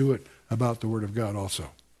need to do it about the Word of God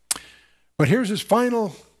also. But here's his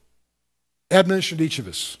final admonition to each of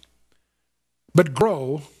us. But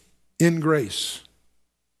grow in grace.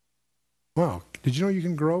 Wow, did you know you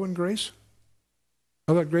can grow in grace?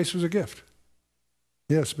 I thought grace was a gift.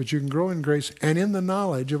 Yes, but you can grow in grace and in the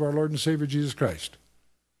knowledge of our Lord and Savior Jesus Christ.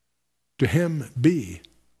 To him be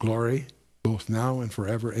glory both now and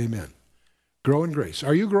forever. Amen. Grow in grace.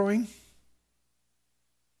 Are you growing?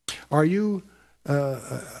 Are you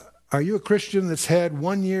a Christian that's had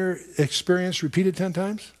 1 year experience repeated 10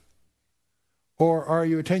 times? Or are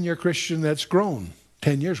you a 10-year Christian that's grown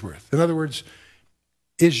 10 years worth? In other words,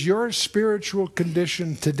 is your spiritual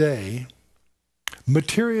condition today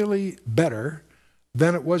materially better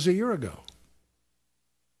than it was a year ago?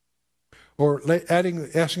 Or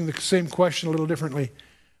asking the same question a little differently,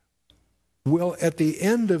 at the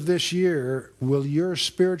end of this year, will your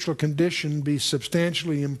spiritual condition be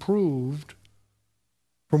substantially improved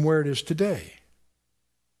from where it is today?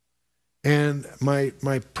 And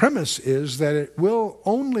my premise is that it will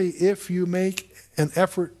only if you make an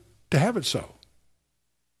effort to have it so.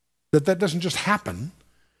 That doesn't just happen.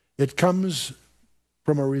 It comes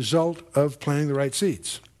from a result of planting the right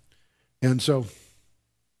seeds. And so,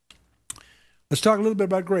 let's talk a little bit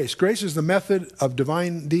about grace. Grace is the method of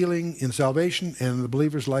divine dealing in salvation and the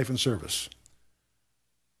believer's life and service.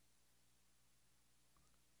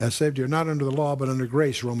 As saved, you're not under the law, but under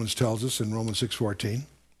grace, Romans tells us in Romans 6:14.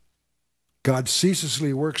 God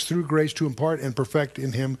ceaselessly works through grace to impart and perfect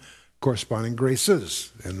in him corresponding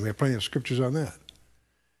graces. And we have plenty of scriptures on that.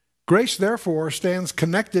 Grace, therefore, stands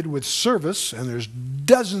connected with service, and there's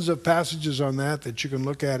dozens of passages on that you can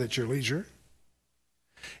look at your leisure.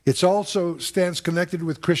 It also stands connected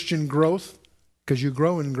with Christian growth, because you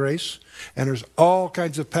grow in grace, and there's all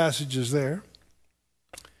kinds of passages there.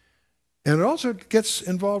 And it also gets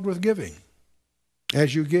involved with giving.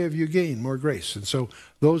 As you give, you gain more grace. And so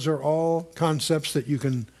those are all concepts that you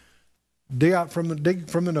can dig from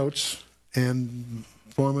the notes and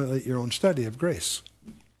formulate your own study of grace.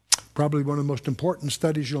 Probably one of the most important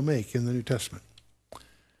studies you'll make in the New Testament.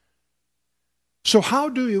 So how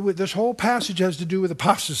do you, this whole passage has to do with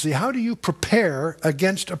apostasy. How do you prepare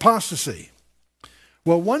against apostasy?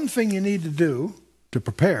 Well, one thing you need to do to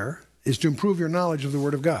prepare is to improve your knowledge of the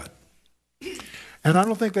Word of God. And I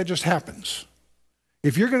don't think that just happens.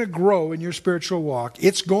 If you're going to grow in your spiritual walk,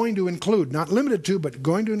 it's going to include, not limited to, but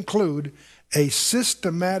going to include a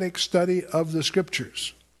systematic study of the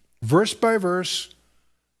Scriptures. Verse by verse,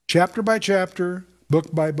 chapter by chapter,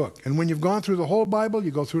 book by book. And when you've gone through the whole Bible, you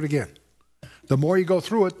go through it again. The more you go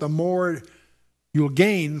through it, the more you'll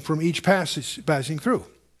gain from each passing through.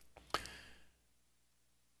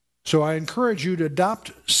 So I encourage you to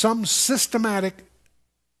adopt some systematic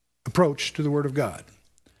approach to the Word of God.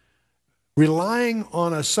 Relying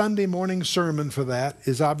on a Sunday morning sermon for that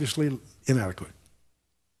is obviously inadequate.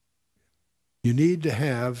 You need to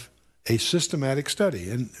have a systematic study.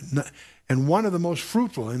 And one of the most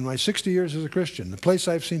fruitful in my 60 years as a Christian, the place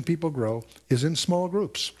I've seen people grow is in small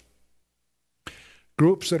groups.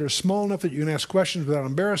 Groups that are small enough that you can ask questions without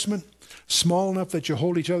embarrassment, small enough that you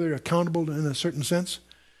hold each other accountable in a certain sense,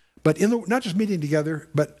 but not just meeting together,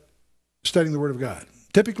 but studying the Word of God.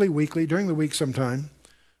 Typically weekly, during the week sometime,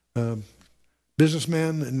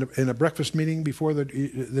 businessman in a breakfast meeting before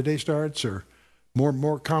the day starts, or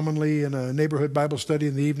more commonly in a neighborhood Bible study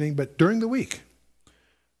in the evening, but during the week.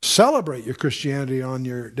 Celebrate your Christianity on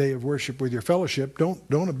your day of worship with your fellowship.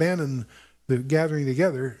 Don't abandon the gathering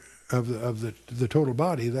together of the total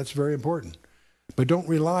body. That's very important. But don't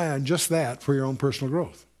rely on just that for your own personal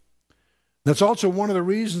growth. That's also one of the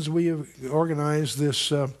reasons we have organized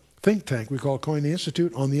this think tank we call Coin the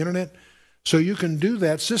Institute on the internet, so you can do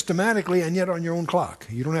that systematically and yet on your own clock.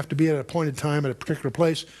 You don't have to be at an appointed time at a particular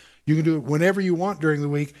place. You can do it whenever you want during the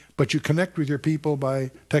week, but you connect with your people by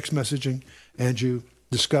text messaging, and you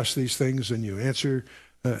discuss these things, and you answer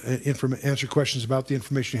questions about the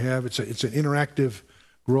information you have. It's an interactive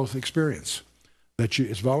growth experience.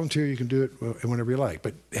 It's volunteer. You can do it whenever you like.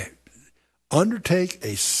 But undertake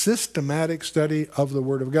a systematic study of the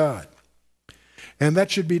Word of God. And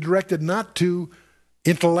that should be directed not to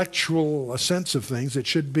intellectual sense of things. It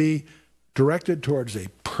should be directed towards a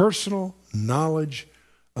personal knowledge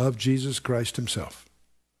of Jesus Christ himself.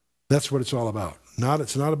 That's what it's all about.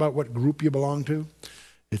 It's not about what group you belong to.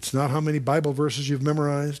 It's not how many Bible verses you've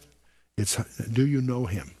memorized. It's, do you know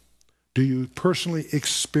him? Do you personally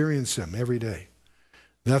experience him every day?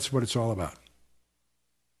 That's what it's all about.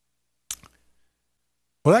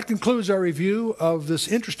 Well, that concludes our review of this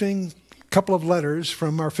interesting couple of letters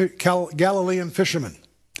from our Galilean fishermen.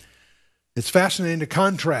 It's fascinating to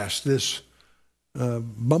contrast this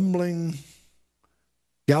bumbling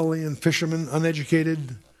Galilean fisherman,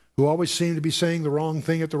 uneducated, who always seemed to be saying the wrong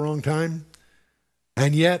thing at the wrong time,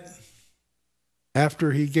 and yet,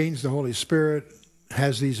 after he gains the Holy Spirit,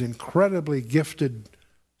 has these incredibly gifted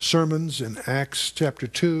sermons in Acts chapter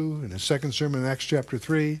 2, and his second sermon in Acts chapter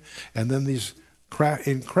 3, and then these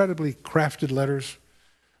incredibly crafted letters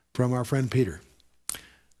from our friend Peter.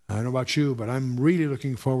 I don't know about you, but I'm really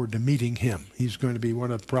looking forward to meeting him. He's going to be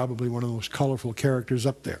probably one of the most colorful characters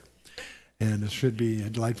up there. And it should be a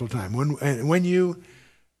delightful time. When you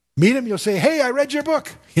meet him, you'll say, "Hey, I read your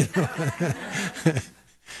book." You know?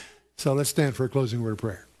 So let's stand for a closing word of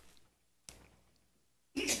prayer.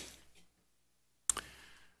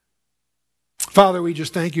 Father, we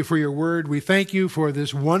just thank you for your word. We thank you for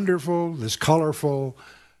this wonderful, this colorful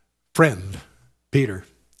friend, Peter.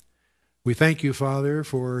 We thank you, Father,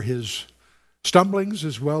 for his stumblings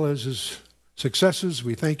as well as his successes.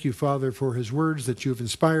 We thank you, Father, for his words that you've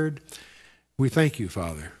inspired. We thank you,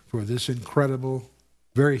 Father, for this incredible,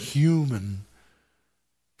 very human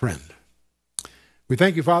friend. We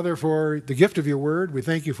thank you, Father, for the gift of your word. We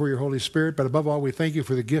thank you for your Holy Spirit, but above all, we thank you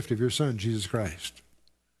for the gift of your Son, Jesus Christ.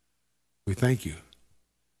 We thank you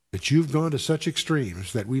that you've gone to such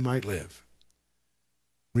extremes that we might live.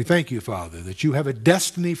 We thank you, Father, that you have a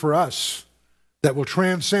destiny for us that will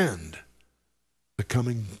transcend the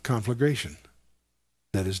coming conflagration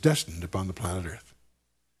that is destined upon the planet Earth.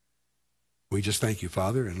 We just thank you,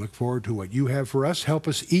 Father, and look forward to what you have for us. Help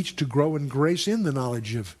us each to grow in grace in the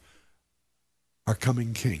knowledge of our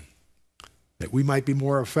coming King, that we might be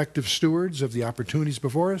more effective stewards of the opportunities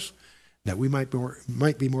before us, that we might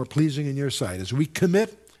be more pleasing in your sight as we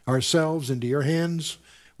commit ourselves into your hands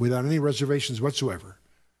without any reservations whatsoever.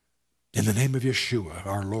 In the name of Yeshua,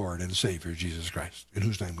 our Lord and Savior, Jesus Christ, in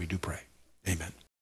whose name we do pray. Amen.